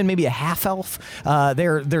 Maybe a human, maybe a half-elf.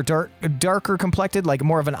 They're darker complected, like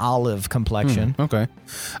more of an olive complexion. Okay.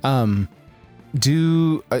 Are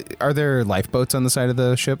there lifeboats on the side of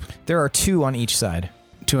the ship? There are 2 on each side.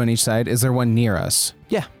 2 on each side? Is there one near us?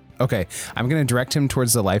 Yeah. Okay. I'm going to direct him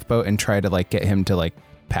towards the lifeboat and try to like get him to like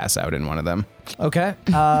pass out in one of them. Okay.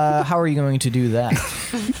 How are you going to do that?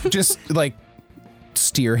 Just like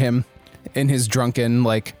steer him in his drunken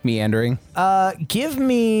like meandering. Give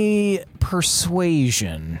me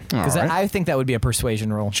persuasion, because All right. I think that would be a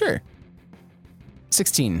persuasion roll. Sure.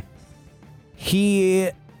 16.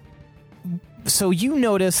 So you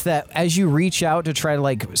notice that as you reach out to try to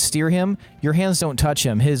like steer him, your hands don't touch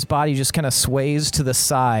him. His body just kind of sways to the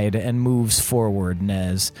side and moves forward,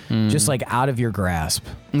 Nez, just like out of your grasp.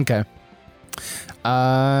 Okay.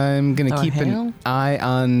 I'm gonna keep hell? an eye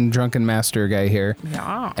on Drunken Master guy here.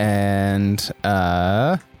 Yeah. And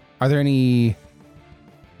are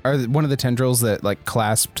one of the tendrils that like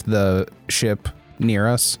clasped the ship near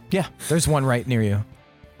us? Yeah, there's one right near you.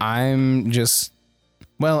 I'm just,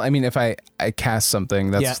 well, I mean, if I cast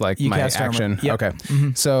something, that's Yeah, like you my cast armor. action. Yep.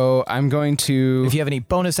 Okay. So I'm going to, If you have any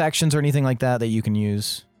bonus actions or anything like that you can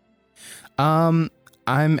use. I'm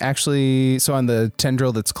actually, so on the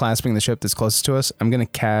tendril that's clasping the ship that's closest to us, I'm going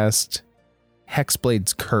to cast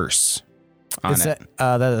Hexblade's Curse on Is it.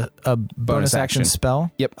 that a bonus action action.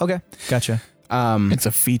 spell? Yep. Okay, gotcha. It's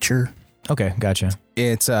a feature. Okay, gotcha.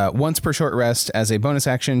 It's once per short rest. As a bonus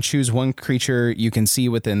action, choose one creature you can see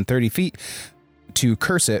within 30 feet to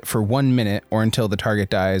curse it for 1 minute or until the target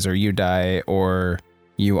dies or you die or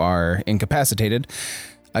you are incapacitated.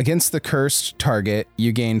 Against the cursed target,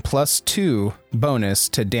 you gain +2 bonus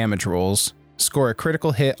to damage rolls, score a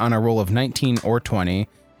critical hit on a roll of 19 or 20,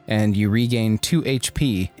 and you regain 2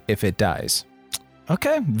 HP if it dies.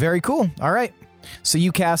 Okay, very cool. All right. So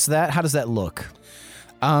you cast that. How does that look?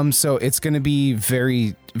 So it's going to be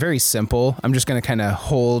very, very simple. I'm just going to kind of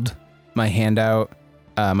hold my hand out,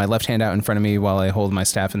 my left hand out in front of me while I hold my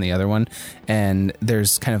staff in the other one. And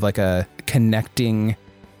there's kind of like a connecting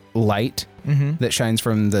light that shines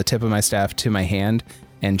from the tip of my staff to my hand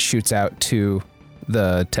and shoots out to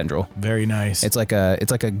the tendril. Very nice. It's like a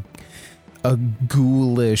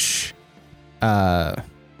ghoulish,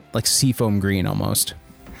 like seafoam green almost.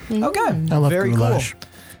 okay. I love very goulash. cool.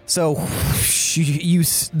 So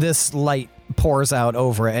this light pours out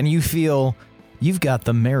over it, and you feel you've got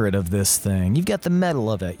the merit of this thing. You've got the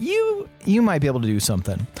metal of it. You might be able to do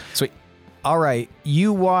something. Sweet. All right,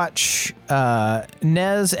 you watch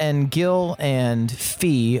Nez and Gil and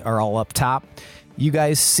Fee are all up top. You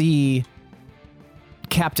guys see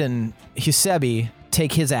Captain Husebi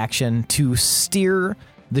take his action to steer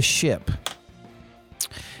the ship.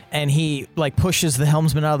 And he like pushes the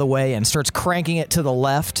helmsman out of the way and starts cranking it to the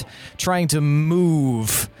left, trying to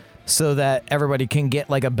move so that everybody can get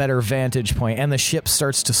like a better vantage point, and the ship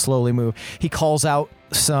starts to slowly move. He calls out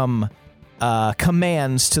some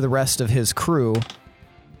commands to the rest of his crew,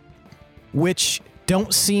 which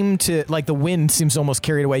don't seem to, like, the wind seems almost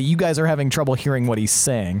carried away. You guys are having trouble hearing what he's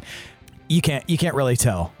saying. You can't really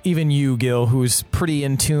tell. Even you, Gil, who's pretty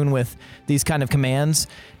in tune with these kind of commands,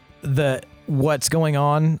 what's going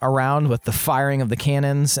on around with the firing of the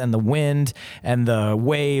cannons and the wind and the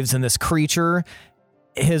waves and this creature,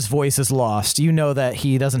 his voice is lost. You know that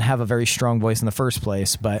he doesn't have a very strong voice in the first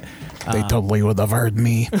place, but They totally would have heard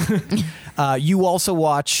me. you also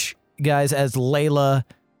watch, guys, as Layla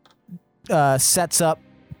sets up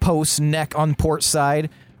post neck on port side,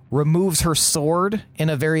 removes her sword in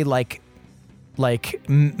a very like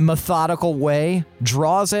methodical way,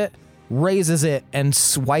 draws it, raises it, and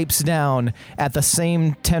swipes down at the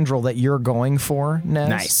same tendril that you're going for, Nez.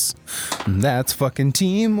 Nice. That's fucking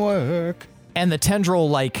teamwork. And the tendril,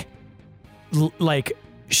 like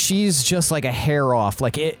she's just like a hair off.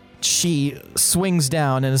 She swings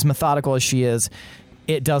down, and as methodical as she is,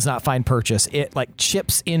 it does not find purchase. It like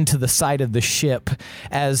chips into the side of the ship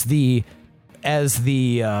as the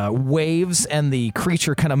waves and the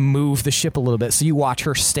creature kind of move the ship a little bit. So you watch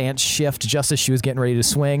her stance shift just as she was getting ready to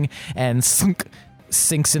swing, and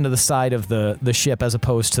sinks into the side of the ship as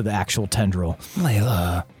opposed to the actual tendril.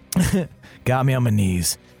 Layla. Got me on my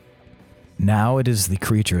knees. Now it is the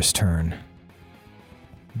creature's turn.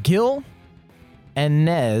 Gil and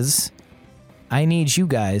Nez, I need you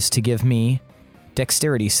guys to give me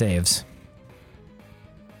dexterity saves.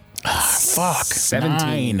 Fuck.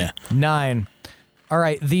 17. 9. All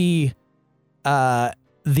right, the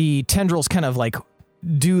tendrils kind of like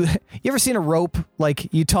you ever seen a rope?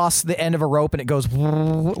 Like you toss the end of a rope and it goes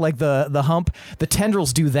like the hump? The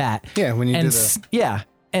tendrils do that. Yeah, when you and do the...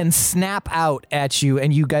 and snap out at you,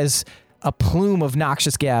 and you guys, a plume of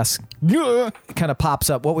noxious gas kind of pops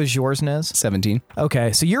up. What was yours, Nez? 17.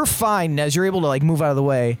 Okay, so you're fine, Nez. You're able to like move out of the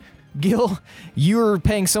way. Gil, you're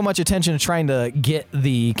paying so much attention to trying to get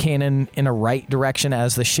the cannon in a right direction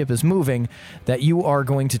as the ship is moving that you are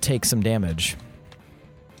going to take some damage.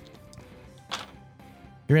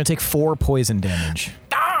 You're going to take 4 poison damage.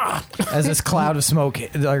 as this cloud of smoke,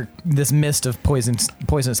 or this mist of poisonous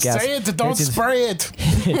gas. Say it, don't spray it.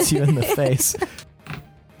 Hits you in the face.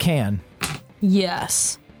 Can.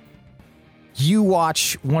 Yes. You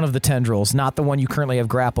watch one of the tendrils, not the one you currently have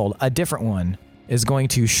grappled, a different one is going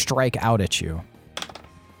to strike out at you.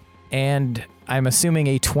 And I'm assuming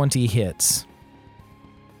a 20 hits.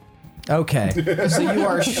 Okay. So you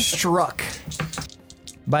are struck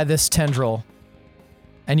by this tendril,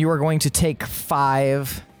 and you are going to take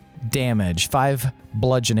 5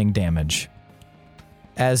 bludgeoning damage.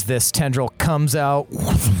 As this tendril comes out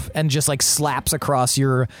and just like slaps across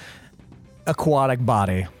your aquatic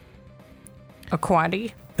body.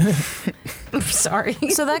 Aquati. I'm sorry.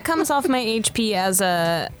 So that comes off my HP as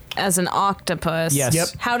an octopus. Yes. Yep.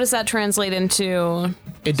 How does that translate into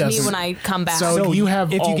It me doesn't. when I come back? So you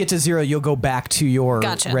have if you get to 0, you'll go back to your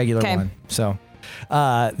Gotcha. regular Okay. one. So,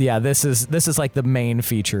 yeah, this is like the main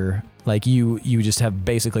feature. Like you just have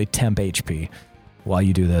basically temp HP while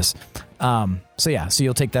you do this. So yeah, so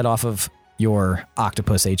you'll take that off of your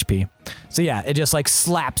octopus HP. So yeah, it just like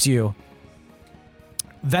slaps you.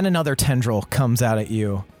 Then another tendril comes out at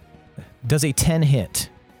you. Does a 10 hit?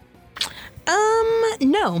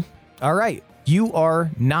 No. All right. You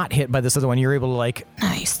are not hit by this other one. You're able to like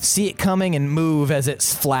Nice. see it coming and move as it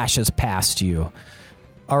flashes past you.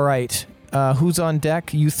 All right. Who's on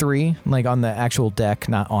deck? You 3, like on the actual deck,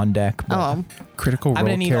 not on deck. But Oh, Critical role I'm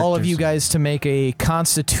going to need all of you characters. guys to make a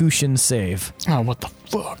Constitution save. Oh, what the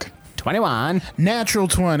fuck? 21. Natural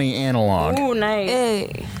 20 analog. ooh, nice.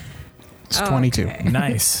 Hey. It's 22.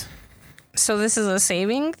 Nice. So this is a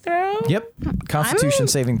saving throw? Yep. Constitution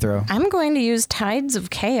saving throw. I'm going to use Tides of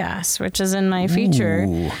Chaos, which is in my feature,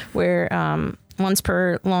 where once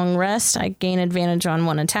per long rest, I gain advantage on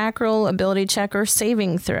one attack roll, ability check, or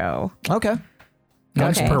saving throw. Okay.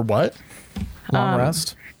 Once Okay. per what? Long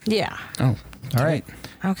rest. Yeah. Oh. All right.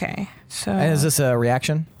 Okay. So And is this a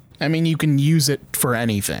reaction? I mean, you can use it for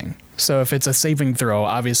anything. So if it's a saving throw,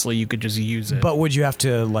 obviously you could just use it. But would you have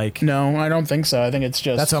to like... No, I don't think so. I think it's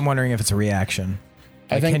just... That's what I'm wondering if it's a reaction.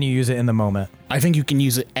 I Like, think- can you use it in the moment? I think you can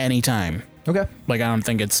use it anytime. Okay. Like, I don't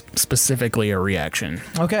think it's specifically a reaction.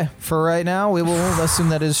 Okay. For right now, we will assume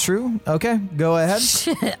that is true. Okay. Go ahead.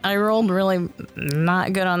 I rolled really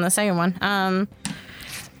not good on the second one.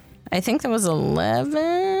 I think that was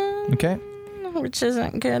 11, Okay. which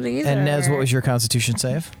isn't good either. And Nez, what was your Constitution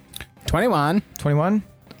save? 21. 21?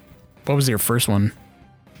 What was your first one?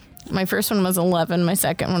 My first one was 11. My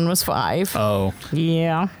second one was 5. Oh,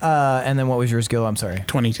 Yeah. And then what was yours, Gil? I'm sorry.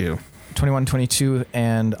 22. 21, 22,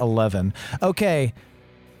 and 11. Okay.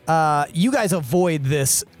 You guys avoid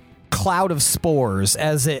this cloud of spores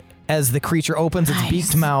as the creature opens its Nice.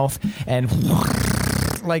 beaked mouth and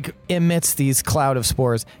like emits these cloud of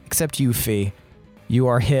spores. Except you, Fee. You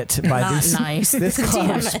are hit by Not these, nice. this cloud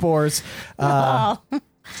Damn of it. spores. Oh,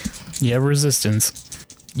 You have resistance.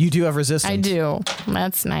 You do have resistance. I do.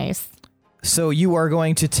 That's nice. So you are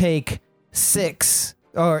going to take 6,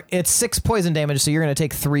 or it's 6 poison damage, so you're going to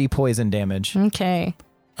take 3 poison damage. Okay.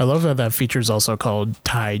 I love that feature is also called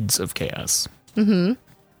Tides of Chaos.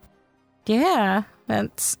 Yeah.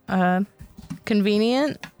 That's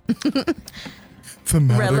convenient,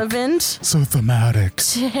 Thematic. relevant, So thematic.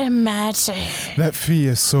 thematic. That fee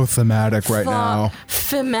is so thematic right now.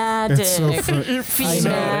 Thematic. It's so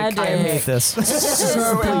Thematic. I hate this.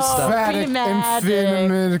 so emphatic,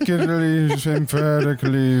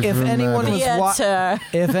 emphatically. If anyone was Theater.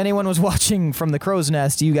 if anyone was watching from the crow's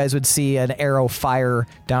nest, you guys would see an arrow fire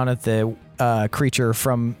down at the creature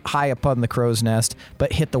from high up on the crow's nest,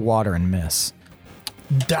 but hit the water and miss.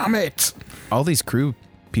 Damn it! All these crew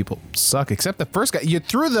people suck, except the first guy. You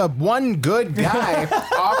threw the one good guy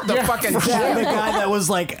off the fucking Yeah, ship. the guy that was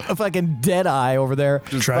like a fucking dead eye over there.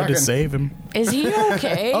 Tried to save him. Is he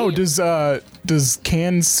okay? Oh, does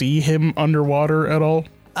Can see him underwater at all?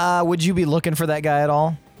 Would you be looking for that guy at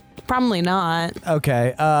all? Probably not.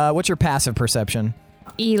 Okay. What's your passive perception?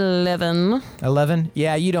 11. 11?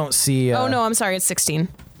 Yeah, you don't see. Oh, no, I'm sorry. It's 16.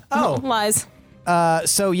 Oh. Lies.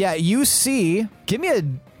 So yeah, you see. Give me a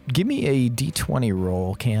D20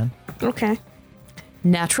 roll, Can. Okay.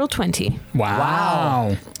 Natural 20.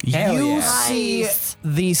 Wow. You see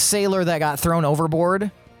the sailor that got thrown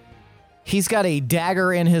overboard. He's got a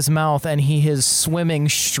dagger in his mouth and he is swimming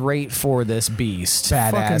straight for this beast.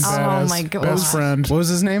 Fucking Badass. badass. Oh my God. Best friend. What was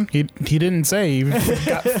his name? He didn't say. He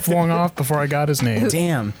got flung off before I got his name.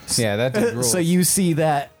 Damn. Yeah, that did rule. So you see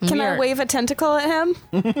that. Can I wave a tentacle at him?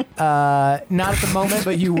 Not at the moment,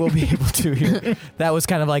 but you will be able to here. That was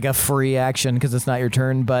kind of like a free action because it's not your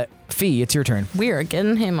turn. But Fee, it's your turn. We are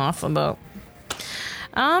getting him off the boat.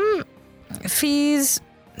 Fee's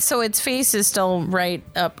So its face is still right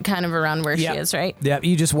up kind of around where Yeah. she is, right? Yeah,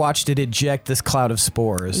 you just watched it eject this cloud of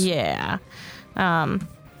spores. Yeah. I'm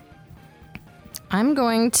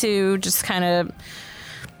going to just kind of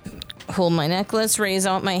hold my necklace, raise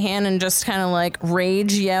out my hand, and just kind of like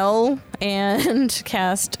rage yell and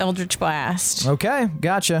cast Eldritch Blast. Okay,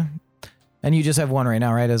 gotcha. And you just have one right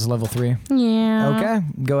now, right, as level 3? Yeah. Okay,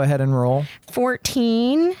 go ahead and roll.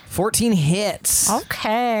 14. 14 hits.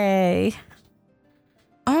 Okay.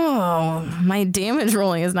 Oh, my damage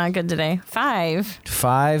rolling is not good today. 5.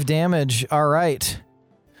 5 damage. All right.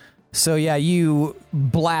 So yeah, you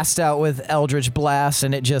blast out with Eldritch Blast,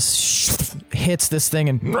 and it just hits this thing,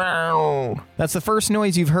 and that's the first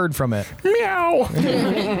noise you've heard from it. Meow.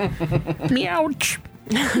 Meowch.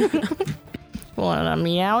 Well, a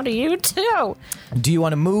meow to you too. Do you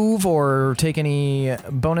want to move or take any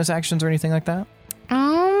bonus actions or anything like that?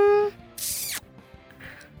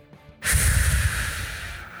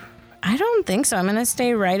 I don't think so. I'm gonna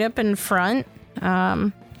stay right up in front.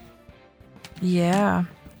 Yeah.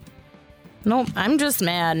 Nope, I'm just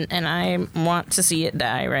mad and I want to see it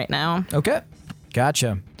die right now. Okay.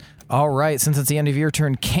 Gotcha. All right, since it's the end of your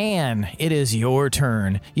turn, it is your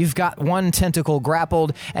turn. You've got one tentacle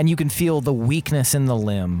grappled, and you can feel the weakness in the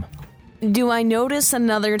limb. Do I notice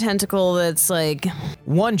another tentacle that's like...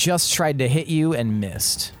 One just tried to hit you and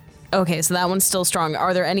missed. Okay, so that one's still strong.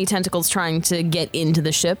 Are there any tentacles trying to get into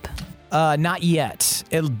the ship? Not yet,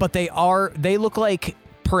 but they look like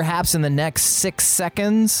perhaps in the next 6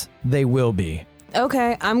 seconds, they will be.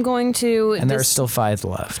 Okay, I'm going to... And there are still 5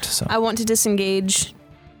 left, so... I want to disengage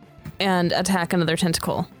and attack another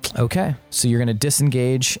tentacle. Okay, so you're going to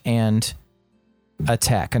disengage and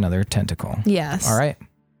attack another tentacle. Yes. All right.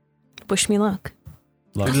 Wish me luck.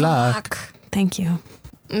 Good luck. Thank you.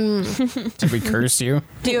 Did we curse you?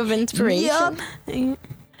 Do you have inspiration?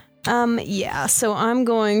 Yeah, so I'm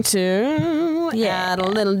going to add a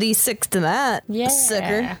little d6 to that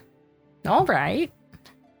sucker. All right.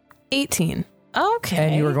 18. Okay.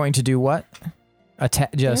 And you were going to do what?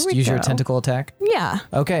 Just we use your go. tentacle attack? Yeah.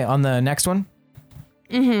 Okay, on the next one?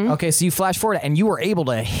 Mm-hmm. Okay, so you flash forward and you were able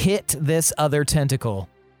to hit this other tentacle.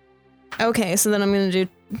 Okay, so then I'm going to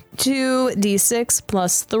do 2d6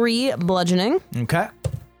 plus 3 bludgeoning, Okay.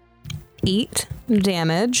 8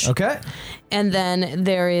 damage. Okay. And then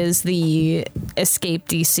there is the escape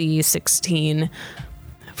DC 16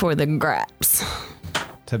 for the graps.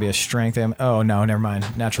 To be a strength. Oh, no, never mind.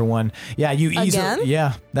 Natural 1. Yeah, you easily. Again?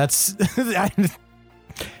 Yeah, that's.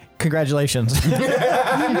 Congratulations.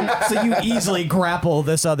 So you easily grapple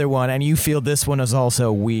this other one, and you feel this one is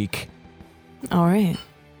also weak. All right.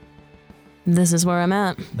 This is where I'm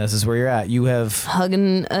at. This is where you're at. You have.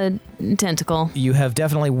 Hugging a tentacle. You have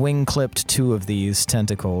definitely wing clipped 2 of these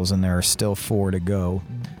tentacles, and there are still 4 to go.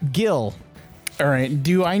 Gil, All right.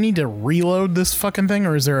 Do I need to reload this fucking thing,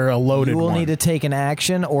 or is there a loaded you will one? need to take an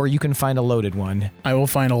action, or you can find a loaded one. I will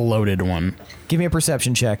find a loaded one. Give me a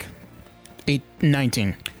perception check.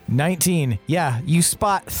 19. 19. Yeah, you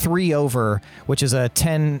spot 3 over, which is a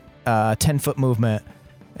 10-foot movement.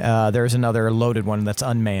 There's another loaded one that's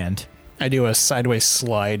unmanned. I do a sideways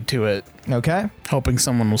slide to it, Okay. hoping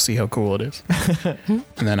someone will see how cool it is. And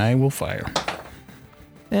then I will fire.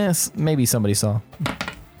 Yes, maybe somebody saw.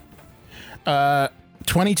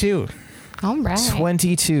 22. All right.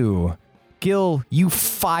 22. Gil, you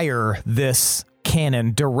fire this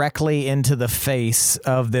cannon directly into the face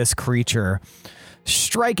of this creature,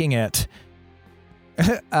 striking it.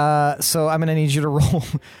 So I'm going to need you to roll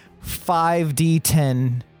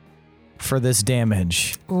 5d10 for this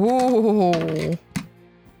damage. Ooh.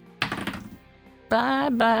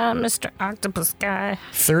 Bye-bye, Mr. Octopus Guy.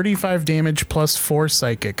 35 damage plus 4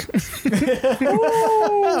 psychic.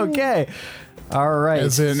 Okay. All right.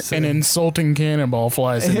 As in, an insulting cannonball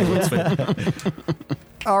flies into its face.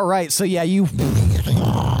 All right. So yeah, you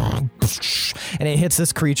and it hits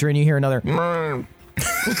this creature, and you hear another.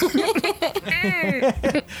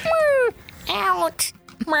 Ouch.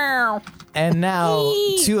 Meow. And now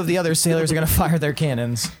 2 of the other sailors are going to fire their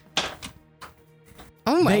cannons.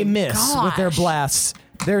 Oh my They miss with their gosh. blasts.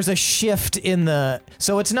 There's a shift in the.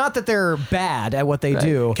 So it's not that they're bad at what they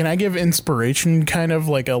do. Can I give inspiration kind of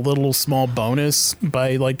like a little small bonus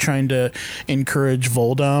by like trying to encourage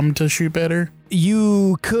Voldom to shoot better?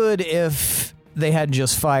 You could if they hadn't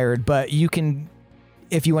just fired, but you can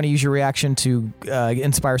if you want to use your reaction to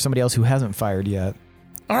inspire somebody else who hasn't fired yet.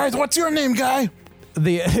 All right, what's your name, guy?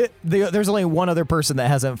 There's only one other person that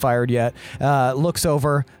hasn't fired yet. Looks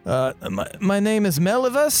over. My name is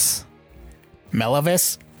Melivus.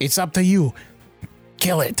 Melavis, it's up to you.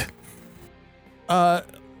 Kill it.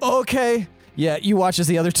 Okay. Yeah, you watch as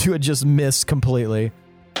the other 2 had just missed completely.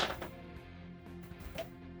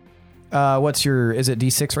 What's your? Is it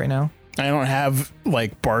D6 right now? I don't have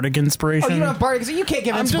like bardic inspiration. Oh, you don't have bardic. You can't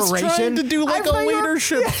give I'm inspiration. just trying to do like a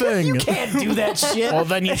leadership thing. You can't do that shit. Well,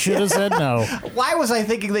 then you should have said no. Why was I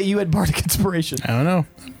thinking that you had bardic inspiration? I don't know.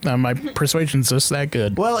 My persuasion's just that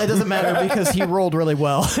good. Well, it doesn't matter because he rolled really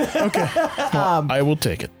well. Okay. Well, I will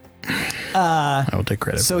take it. I will take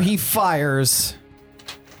credit. So for he fires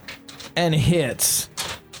and hits.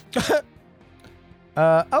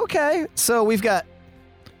 Okay, so we've got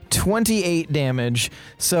 28 damage.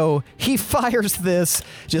 So he fires this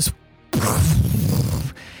just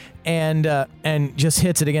and just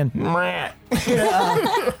hits it again.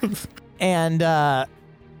 And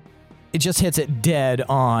it just hits it dead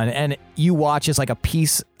on, and you watch as like a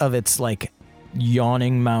piece of its like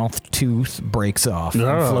yawning mouth tooth breaks off and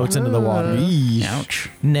floats into the water. Ouch.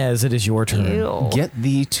 Nez, it is your turn. Get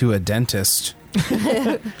thee to a dentist.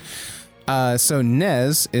 So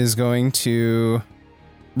Nez is going to,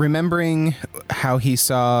 remembering how he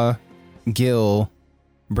saw Gil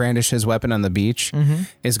brandish his weapon on the beach,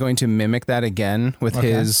 is going to mimic that again with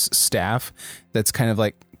his staff that's kind of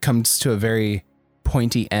like comes to a very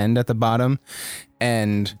pointy end at the bottom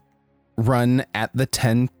and run at the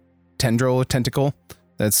tentacle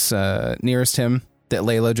that's nearest him that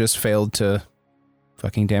Layla just failed to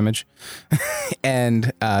fucking damage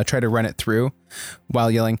and try to run it through while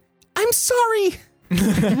yelling, "I'm sorry."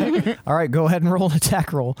 All right, go ahead and roll an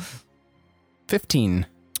attack roll. 15.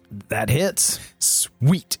 That hits.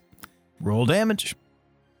 Sweet. Roll damage.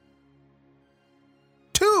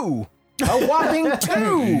 2. A whopping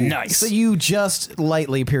 2. Nice. So you just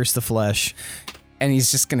lightly pierce the flesh. And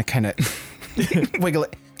he's just going to kind of wiggle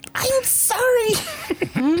it. I'm sorry.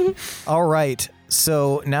 All right.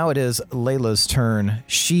 So now it is Layla's turn.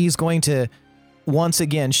 She's going to, once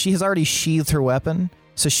again, she has already sheathed her weapon.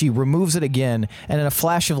 So she removes it again. And in a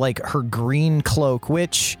flash of like her green cloak,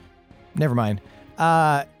 which, never mind.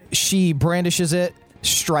 She brandishes it,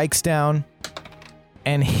 strikes down,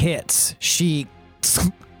 and hits. She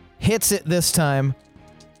hits it this time.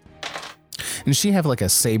 And does she have like a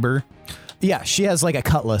saber? Yeah, she has like a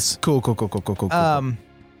cutlass. Cool.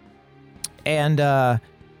 And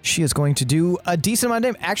she is going to do a decent amount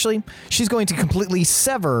of damage. Actually, she's going to completely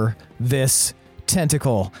sever this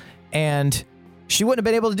tentacle. And she wouldn't have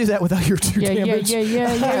been able to do that without your 2 damage.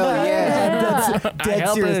 That's dead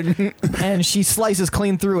serious. And she slices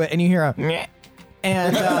clean through it, and you hear a meh.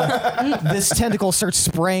 And this tentacle starts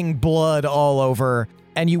spraying blood all over.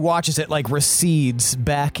 And you watch as it like recedes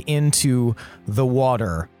back into the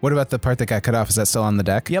water. What about the part that got cut off? Is that still on the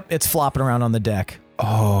deck? Yep, it's flopping around on the deck.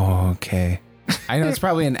 Oh, okay. I know it's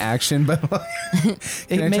probably an action, but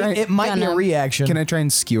It might be a reaction. Can I try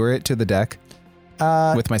and skewer it to the deck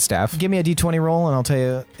with my staff? Give me a d20 roll, and I'll tell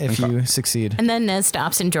you if you succeed. And then Nez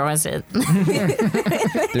stops and draws it.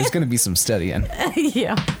 There's going to be some studying.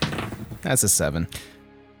 Yeah. That's a 7.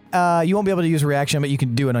 You won't be able to use a reaction, but you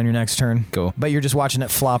can do it on your next turn. Cool. But you're just watching it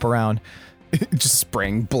flop around. Just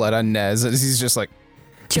spraying blood on Nez. He's just like,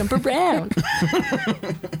 Jump around.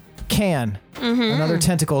 Can. Another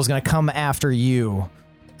tentacle is going to come after you.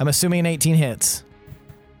 I'm assuming an 18 hits.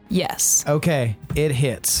 Yes. Okay, it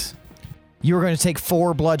hits. You are going to take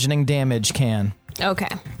 4 bludgeoning damage, Can. Okay.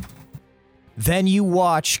 Then you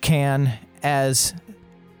watch, Can, as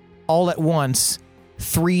all at once,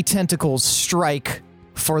 3 tentacles strike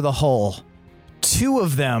for the hull. 2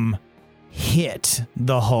 of them hit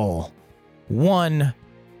the hull. 1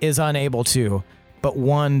 is unable to, but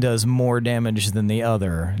 1 does more damage than the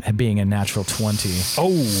other, being a natural 20.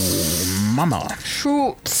 Oh, mama.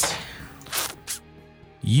 Shoot.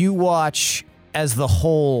 You watch as the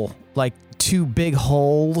hole, like 2 big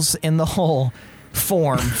holes in the hull,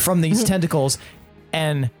 form from these tentacles,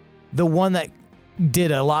 and the one that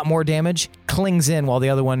did a lot more damage clings in while the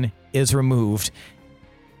other one is removed.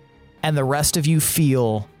 And the rest of you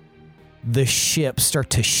feel the ship start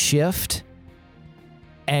to shift,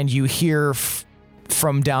 and you hear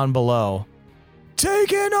from down below,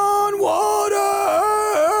 "Taking on water!"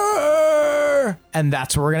 And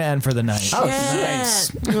that's where we're going to end for the night. Oh, nice.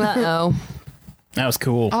 Uh-oh. That was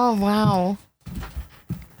cool. Oh, wow.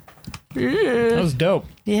 That was dope.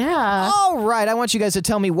 Yeah. All right, I want you guys to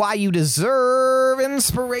tell me why you deserve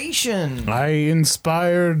inspiration. I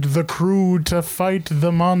inspired the crew to fight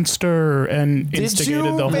the monster and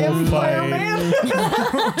instigated the whole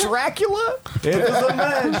fight. Dracula? It was a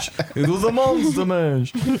mash. It was a monster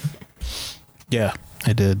mash. Yeah,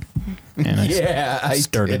 I did. And I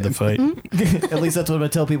started the fight. At least that's what I'm going to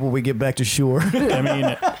tell people when we get back to shore. I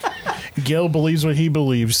mean, Gil believes what he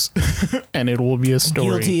believes, and it will be a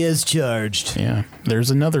story. Guilty as charged. Yeah,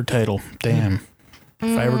 there's another title. Damn.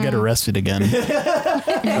 If I ever get arrested again,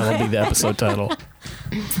 that'll be the episode title.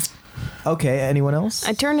 Okay, anyone else?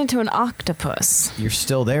 I turned into an octopus. You're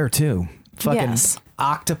still there too. Fucking Yes.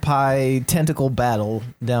 octopi tentacle battle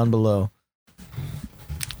down below.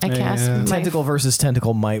 I cast my Tentacle versus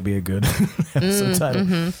tentacle might be a good episode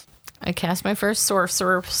title. I cast my first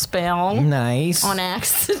sorcerer spell Nice. on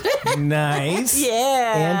accident. Nice.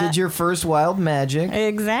 Yeah. And did your first wild magic.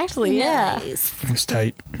 Exactly. Yeah. It's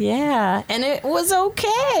tight. Yeah. And it was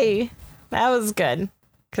okay. That was good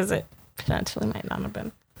because it potentially might not have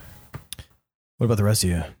been. What about the rest of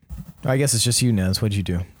you? I guess it's just you, Nez. What'd you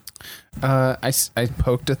do? I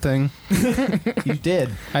poked a thing. You did.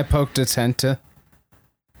 I poked a tenta.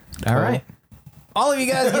 All right. All of you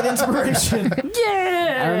guys get inspiration.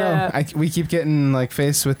 I don't know. We keep getting like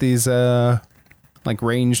faced with these like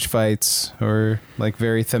ranged fights or like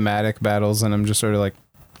very thematic battles, and I'm just sort of like,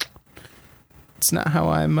 it's not how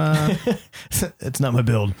I'm. It's not my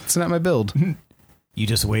build. It's not my build. You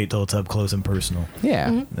just wait till it's up close and personal.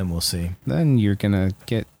 Yeah. Then we'll see. Then you're gonna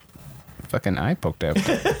get fucking eye poked out.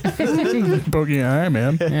 Poking eye,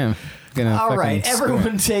 man. Yeah. Gonna All fucking right,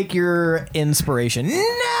 everyone take your inspiration.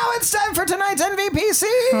 Now it's time for tonight's MVPC.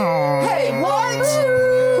 Hey,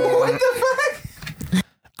 what? What the fuck?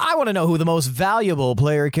 I want to know who the most valuable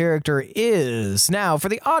player character is. Now, for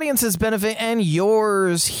the audience's benefit and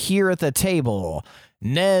yours here at the table,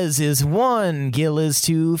 Nez is 1, Gil is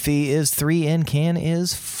 2, Fee is 3, and Can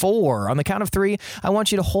is 4. On the count of 3, I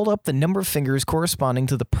want you to hold up the number of fingers corresponding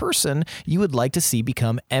to the person you would like to see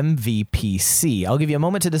become MVPC. I'll give you a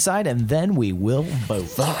moment to decide, and then we will vote.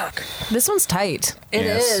 Fuck. This one's tight. It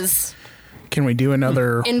Yes. is Can we do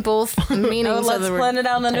another? in both meanings Oh, of let's the word. blend it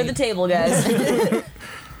out under the table, guys.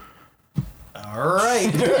 All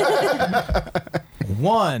right.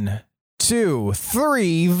 1, 2,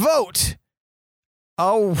 3, vote.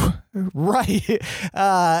 Oh, right.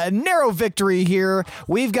 Narrow victory here.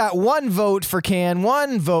 We've got 1 vote for Can,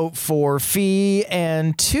 1 vote for Fee,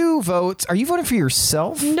 and 2 votes. Are you voting for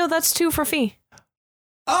yourself? No, that's 2 for Fee.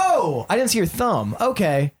 Oh, I didn't see your thumb.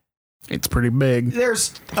 Okay. It's pretty big.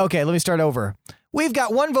 Okay, let me start over. We've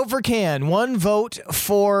got 1 vote for Can, 1 vote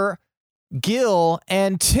for Gil,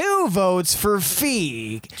 and 2 votes for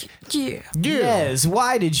Fee. Yeah. Yes.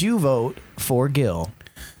 Why did you vote for Gil?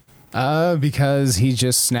 Because he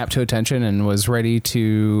just snapped to attention and was ready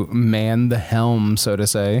to man the helm, so to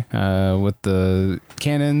say, with the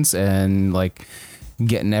cannons and like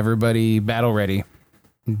getting everybody battle ready.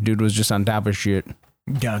 Dude was just on top of shit.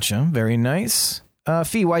 Gotcha. Very nice.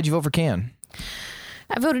 Fee, why'd you vote for Can?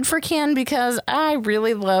 I voted for Can because I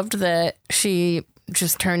really loved that she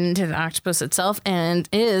just turned into the octopus itself and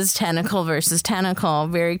is tentacle versus tentacle.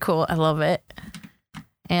 Very cool. I love it.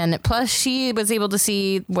 And plus, she was able to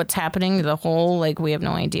see what's happening to the hole. Like, we have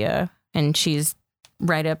no idea. And she's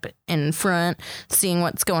right up in front, seeing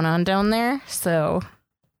what's going on down there. So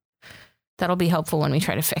that'll be helpful when we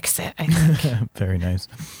try to fix it, I think. Very nice.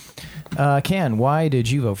 Can, why did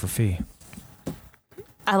you vote for Fee?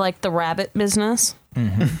 I like the rabbit business.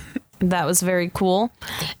 That was very cool.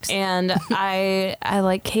 And I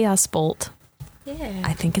like Chaos Bolt. Yeah.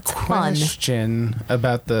 I think it's fun. Question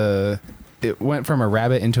about it went from a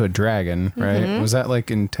rabbit into a dragon, right? Was that like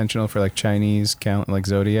intentional for like Chinese count, like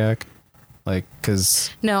zodiac? Like, cause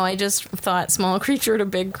No, I just thought small creature to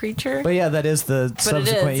big creature. But yeah, that is the But it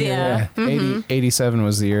subsequent is, year. yeah. 87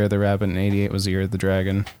 was the year of the rabbit and 88 was the year of the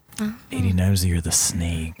dragon. 89 was the year of the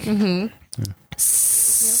snake.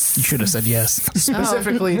 You should have said yes.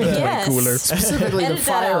 Specifically the Yes. Cooler. specifically the Edit that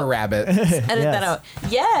fire out. rabbit. Edit Yes. that out.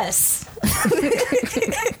 Yes.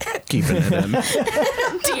 Keeping it in.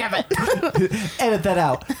 Damn it. Edit that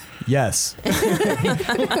out. Yes.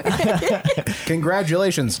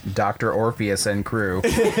 Congratulations, Dr. Orpheus and crew.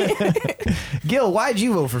 Gil, why'd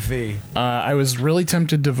you vote for Fee? I was really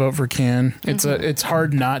tempted to vote for Can. It's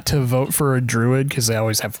hard not to vote for a druid because they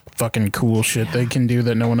always have fucking cool shit they can do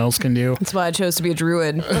that no one else can do. That's why I chose to be a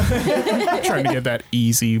druid. Trying to get that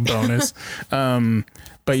easy bonus.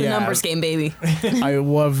 But The yeah, numbers game, baby. I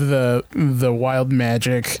love the wild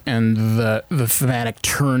magic and the thematic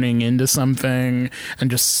turning into something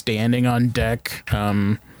and just standing on deck,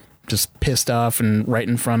 just pissed off and right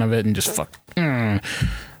in front of it and just I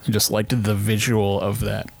just liked the visual of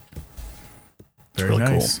that. It's really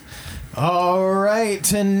cool. All right,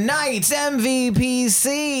 tonight's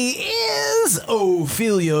MVPC is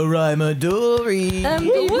Ophelia Raimadori. Is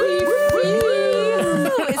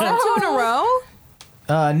that 2 in a row?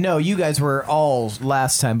 No, you guys were all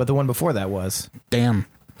last time, but the one before that was. Damn,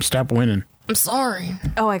 stop winning. I'm sorry.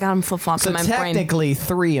 Oh, I got him flip-flops So in my brain. technically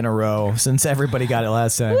 3 in a row since everybody got it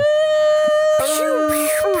last time.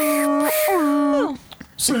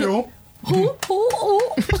 Sayo.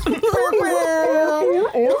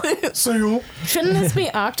 Sayo. Shouldn't this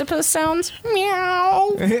be octopus sounds?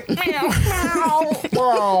 Meow. Meow.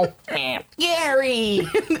 Meow. Gary.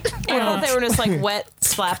 I thought they were just like wet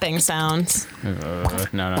slapping sounds.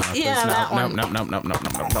 No. Yeah, that one. All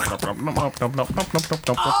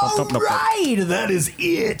right, that is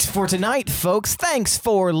it for tonight, folks. Thanks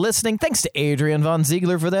for listening. Thanks to Adrian Von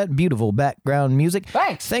Ziegler for that beautiful background music.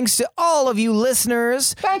 Thanks to all of you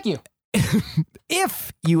listeners. Thank you.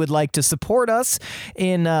 If you would like to support us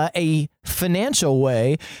in a financial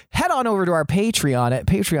way, head on over to our Patreon at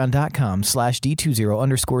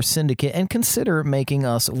patreon.com/D20_syndicate and consider making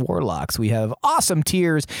us warlocks. We have awesome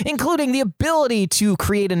tiers, including the ability to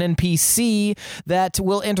create an NPC that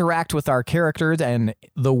will interact with our characters and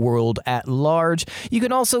the world at large. You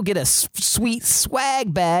can also get a sweet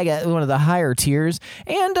swag bag at one of the higher tiers,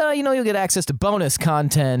 and you'll get access to bonus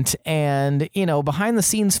content and behind the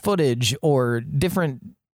scenes footage or different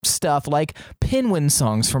stuff like Pinwin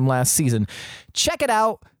songs from last season. Check it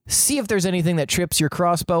out. See if there's anything that trips your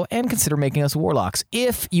crossbow and consider making us warlocks.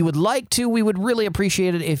 If you would like to, we would really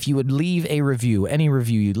appreciate it if you would leave a review. Any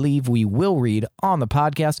review you leave, we will read on the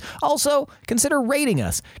podcast. Also, consider rating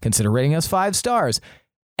us. Consider rating us 5 stars.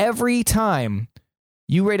 Every time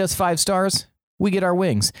you rate us 5 stars, we get our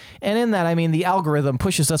wings. And in that, I mean, the algorithm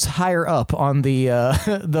pushes us higher up on the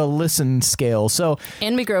the listen scale. So,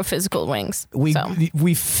 And we grow physical wings. we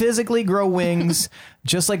physically grow wings,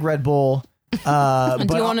 just like Red Bull. Do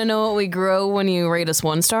you want to know what we grow when you rate us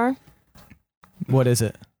 1 star? What is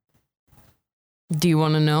it? Do you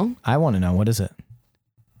want to know? I want to know. What is it?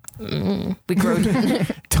 We grow.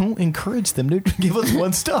 Don't encourage them to give us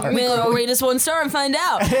 1 star. Rate us 1 star and find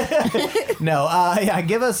out. No,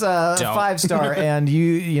 give us a 5 star, and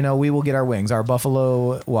we will get our wings, our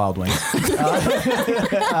Buffalo Wild Wings.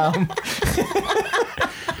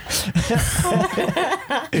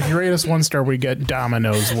 If you rate us 1 star, we get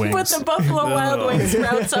Domino's wings. But the Buffalo Wild Wings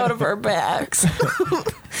sprouts out of our backs.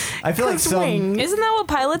 I feel like Isn't that what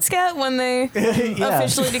pilots get when they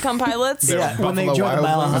officially become pilots? Yeah, when they Buffalo join the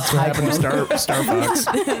Wild Mile Wings. High What happened to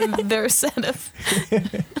Starbucks? Their set of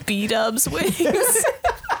B-dubs wings.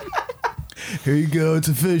 Here you go. It's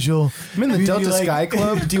official. I'm in the Delta Sky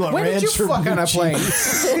Club. Do you want When did you ranch or fuck on a blue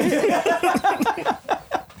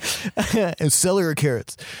plane? and celery or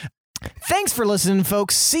carrots? Thanks for listening,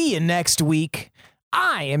 folks. See you next week.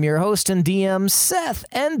 I am your host and DM, Seth,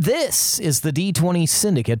 and this is the D20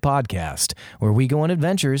 Syndicate podcast, where we go on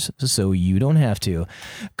adventures so you don't have to.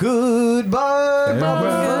 Goodbye,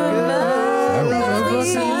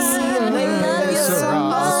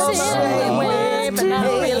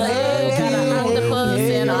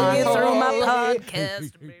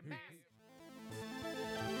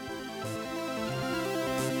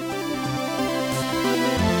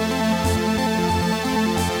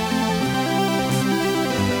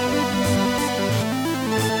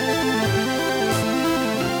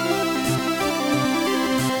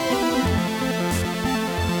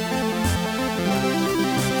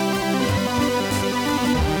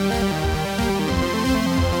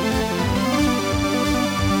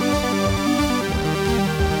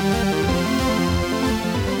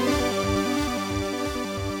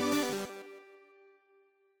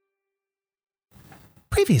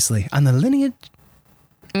 Previously on the lineage.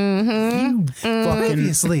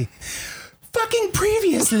 Previously. Fucking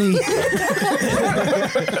previously. Is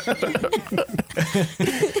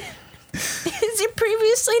it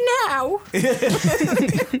previously now?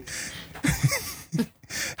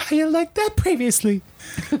 How you like that previously?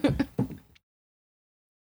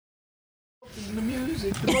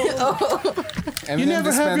 You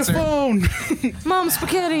never have your phone. Mom,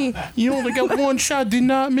 spaghetti. You only got 1 shot. Do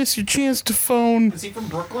not miss your chance to phone. Is he from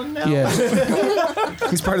Brooklyn now? Yeah,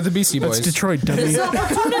 He's part of the Beastie that's Boys. Detroit, dummy.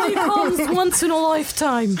 Opportunity comes once in a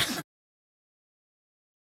lifetime.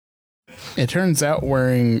 It turns out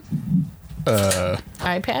wearing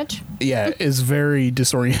Eye patch? is very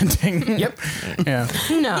disorienting. Yep. Yeah.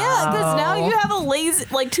 No. Yeah, because now you have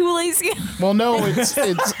two lazy. Well, no,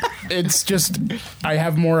 it's just I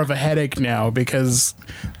have more of a headache now because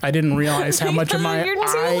I didn't realize how much of my You're too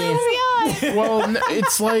eye. lazy. Well,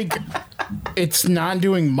 it's like it's not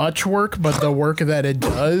doing much work, but the work that it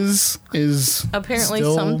does is Apparently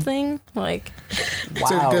still, something like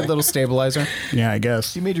It's a good little stabilizer. Yeah, I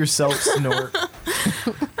guess. You made yourself snort.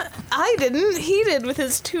 I didn't. He did with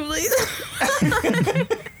his two lazy.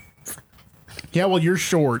 Yeah, well, you're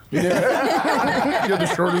short. You're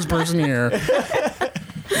the shortest person here.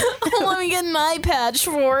 Let me get an eye patch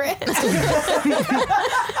for it.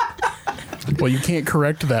 Well, you can't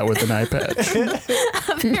correct that with an eye patch.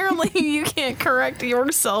 Apparently, you can't correct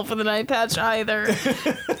yourself with an eye patch either.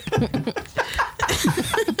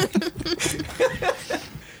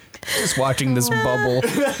 Just watching this bubble.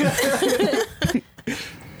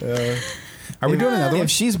 Are we doing another one? If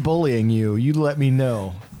she's bullying you, you let me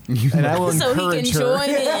know. And I will So he can encourage her. join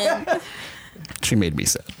in. She made me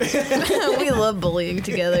sad. We love bullying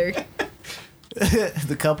together.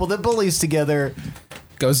 The couple that bullies together.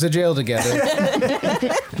 Goes to jail together.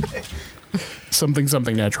 Something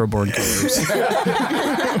natural born killers.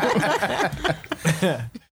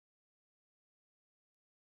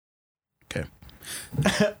 Okay.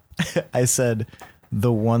 I said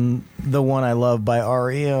the one I love by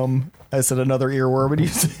REM. I said another earworm,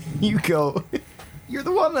 and you go, you're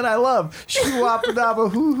the one that I love.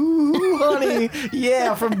 Shoo-wop-a-daba, hoo-hoo-hoo, honey.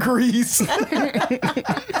 Yeah, from Grease.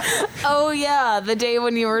 Oh yeah, the day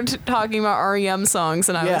when you were talking about REM songs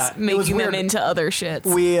and I Yeah, was it was making them weird. into other shits.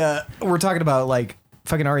 We're talking about like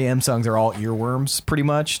fucking REM songs are all earworms, pretty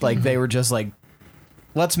much. Like they were just like,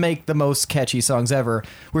 let's make the most catchy songs ever.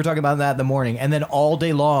 We were talking about that in the morning, and then all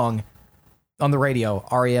day long on the radio,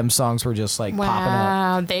 REM songs were just like popping up.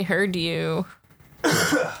 Wow, they heard you.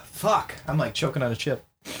 Fuck, I'm like choking on a chip.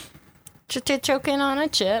 Choking on a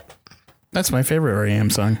chip. That's my favorite REM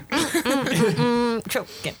song.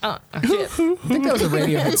 Choking on a chip. I think that was a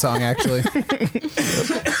Radiohead song, actually.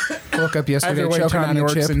 Woke up yesterday Either way, choking Tom on a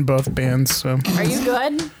York's chip. in both bands, so Are you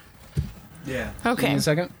good? Yeah. Give Okay. me a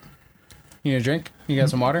second. You need a drink? You got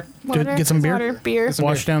some water? Get some beer. Water, beer. Some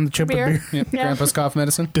Wash down the chip Beer. with beer. Yep. Yeah. Grandpa's cough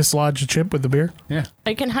medicine. Dislodge the chip with the beer. Yeah.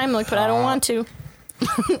 I can Heimlich, but I don't want to.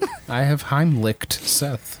 I have Heimlicked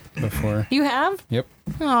Seth before. You have? Yep.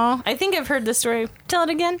 Oh, I think I've heard this story. Tell it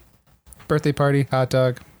again. Birthday party, hot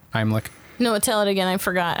dog, Heimlich. No, tell it again. I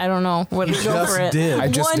forgot. I don't know what to go for it. I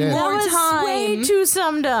just One did. more That was time. way too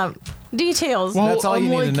summed up. Details. Well, That's all you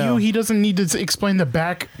need to unlike know. he doesn't need to explain the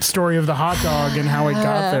back story of the hot dog and how it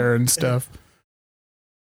got there and stuff.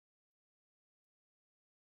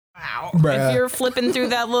 If you're flipping through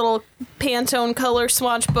that little Pantone color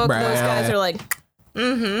swatch book, Bruh. those guys are like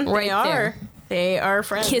They right there. are. They are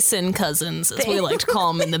friends. Kissing cousins, as we like to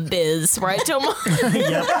call them in the biz, right, Tomas?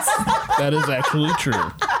 Yep. That is actually true.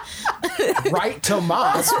 Right,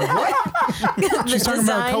 Tomas. What? She's talking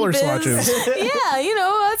about design color biz. swatches. Yeah, you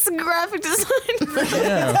know, that's graphic design.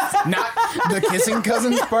 Yeah. Not the kissing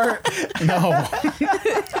cousins part. No.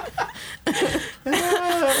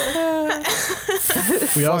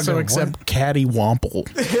 We also accept Caddy Womple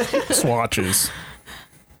swatches.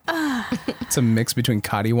 It's a mix between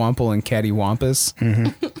Cottywomple and Cattywampus.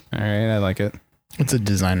 Mm-hmm. All right, I like it. It's a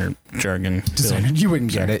designer jargon. You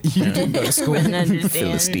wouldn't get it. You didn't go to school. Wouldn't understand.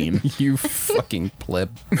 Philistine. You fucking pleb.